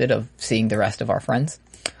convoluted method of seeing the rest of our friends.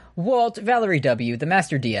 Walt, Valerie W., The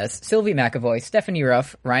Master DS, Sylvie McAvoy, Stephanie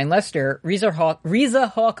Ruff, Ryan Lester, Reza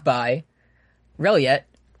Hawkby, Reliet.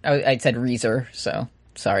 I said Reezer, so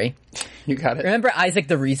sorry. You got it. Remember Isaac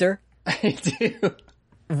the Reezer? I do.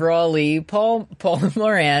 Raleigh, Paul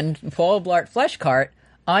Moran, Paul Blart Fleshcart,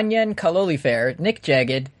 Anyan Kalolifair, Nick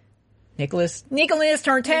Jagged, Nicholas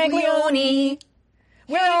Tartaglione.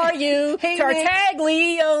 Where are you? Hey,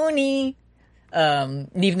 Tartaglione.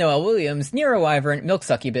 Neve Noel Williams, Nero Wyvern, Milk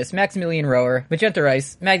Succubus, Maximilian Rower, Magenta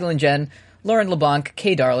Rice, Magdalene Jen, Lauren LeBlanc,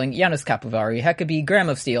 Kay Darling, Janos Capivari, Huckabee, Graham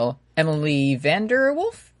of Steel, Emily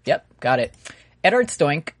Vanderwolf. Yep, got it. Edward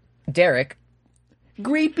Stoink, Derek,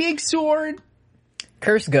 Great Big Sword,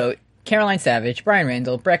 Curse Goat, Caroline Savage, Brian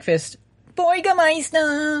Randall, Breakfast,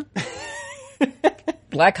 Boigameister,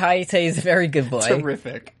 Black Haite is a very good boy.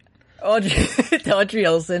 Terrific. Audrey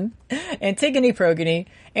Olson, Antigone Progony,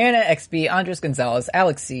 Anna XB, Andres Gonzalez,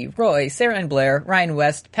 Alex C., Roy, Sarah Ann Blair, Ryan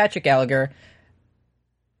West, Patrick Gallagher,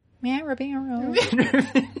 Matt Ribeiro,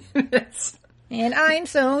 and I'm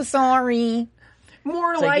so sorry.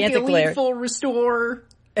 More like Eliteful Restore.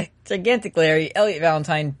 Gigantic Larry, Elliot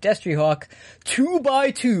Valentine, Destry Hawk,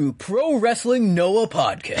 2x2 Pro Wrestling Noah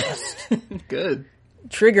Podcast. Good.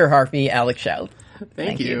 Trigger Harpy, Alex Shout.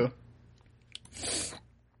 Thank you.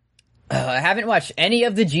 I haven't watched any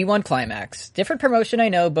of the G1 Climax. Different promotion, I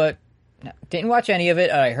know, but didn't watch any of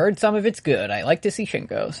it. I heard some of it's good. I like to see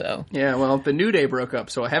Shingo, so. Yeah, well, the New Day broke up,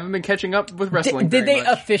 so I haven't been catching up with wrestling Did they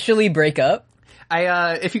officially break up?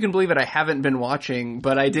 If you can believe it, I haven't been watching,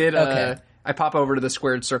 but I did, Okay. I pop over to the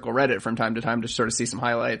Squared Circle Reddit from time to time to sort of see some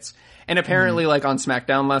highlights. And apparently, like, on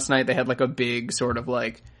SmackDown last night, they had, like, a big sort of,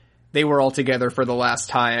 like, they were all together for the last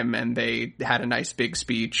time, and they had a nice big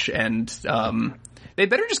speech, and, they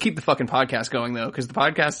better just keep the fucking podcast going, though, because the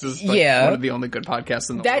podcast is, like, one of the only good podcasts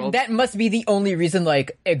in the world. That must be the only reason,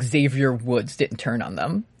 like, Xavier Woods didn't turn on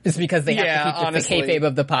them. Is because they have to keep honestly, the kayfabe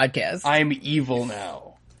of the podcast. I'm evil now.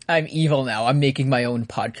 I'm evil now. I'm making my own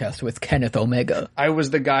podcast with Kenneth Omega. I was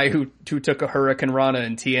the guy who took a Hurricane Rana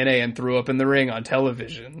in TNA and threw up in the ring on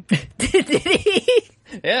television. Did he?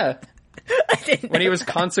 Yeah. When he was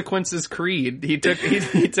Consequences Creed, he took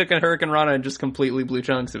a Hurricane Rana and just completely blew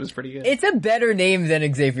chunks. It was pretty good. It's a better name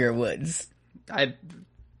than Xavier Woods. Yeah,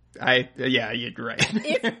 you're right.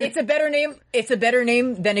 It's a better name. It's a better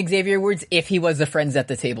name than Xavier Woods if he was a Friends at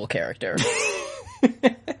the Table character.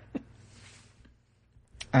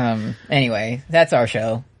 Anyway, that's our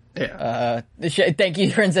show. Yeah. Thank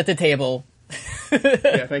you, Friends at the Table.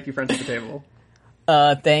 Yeah, thank you, Friends at the Table.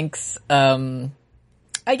 Thanks.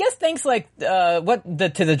 I guess thanks, to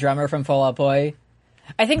the drummer from Fall Out Boy.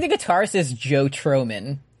 I think the guitarist is Joe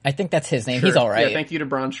Troman. I think that's his name. Sure. He's alright. Yeah, thank you to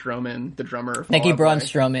Braun Strowman, the drummer of Fall Thank you, Out Braun Boy.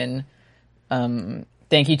 Strowman.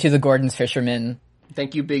 Thank you to the Gordon's Fisherman.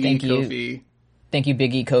 Thank you, Biggie Kofi. Thank you,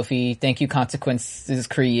 Biggie Kofi. Thank you, Consequences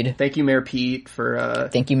Creed. Thank you, Mayor Pete, for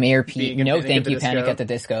Thank you, Mayor Pete. No, thank you, Panic Disco. at the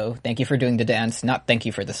Disco. Thank you for doing the dance. Not thank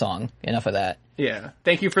you for the song. Enough of that. Yeah.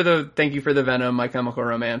 Thank you for the Venom, My Chemical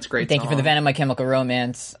Romance. Great Thank song. you for the Venom, My Chemical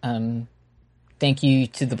Romance. Thank you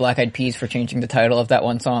to the Black Eyed Peas for changing the title of that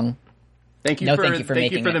one song. Thank you for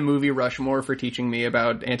the movie Rushmore for teaching me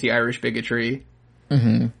about anti-Irish bigotry.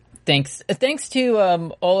 Mm-hmm. Thanks to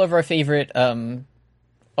all of our favorite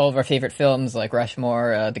films like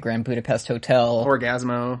Rushmore, The Grand Budapest Hotel,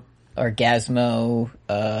 Orgasmo,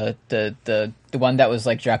 the one that was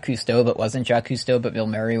like Jacques Cousteau but wasn't Jacques Cousteau, but Bill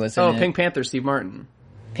Murray was in it. Pink Panther, Steve Martin.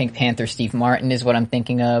 Pink Panther, Steve Martin is what I'm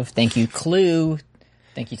thinking of. Thank you, Clue.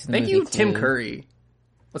 Thank you to the movie Clue. Tim Curry.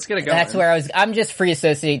 Let's get it going. That's where I'm just free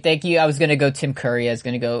associate. Thank you. I was gonna go Tim Curry. I was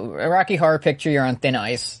gonna go Rocky Horror Picture. You're on thin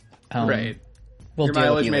ice. Right. We'll Your deal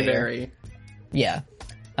mileage with you may later. vary. Yeah.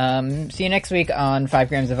 See you next week on 5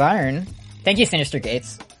 Grams of Iron. Thank you, Sinister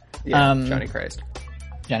Gates. Yeah, Johnny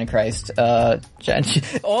Christ.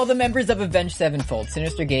 All the members of Avenged Sevenfold.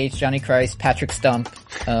 Sinister Gates, Johnny Christ, Patrick Stump,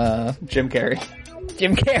 Jim Carrey.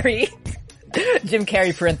 Jim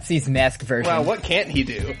Carrey parentheses mask version. Wow, what can't he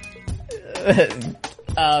do?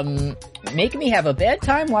 Make me have a bad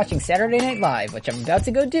time watching Saturday Night Live, which I'm about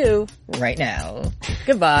to go do right now.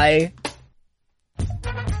 Goodbye.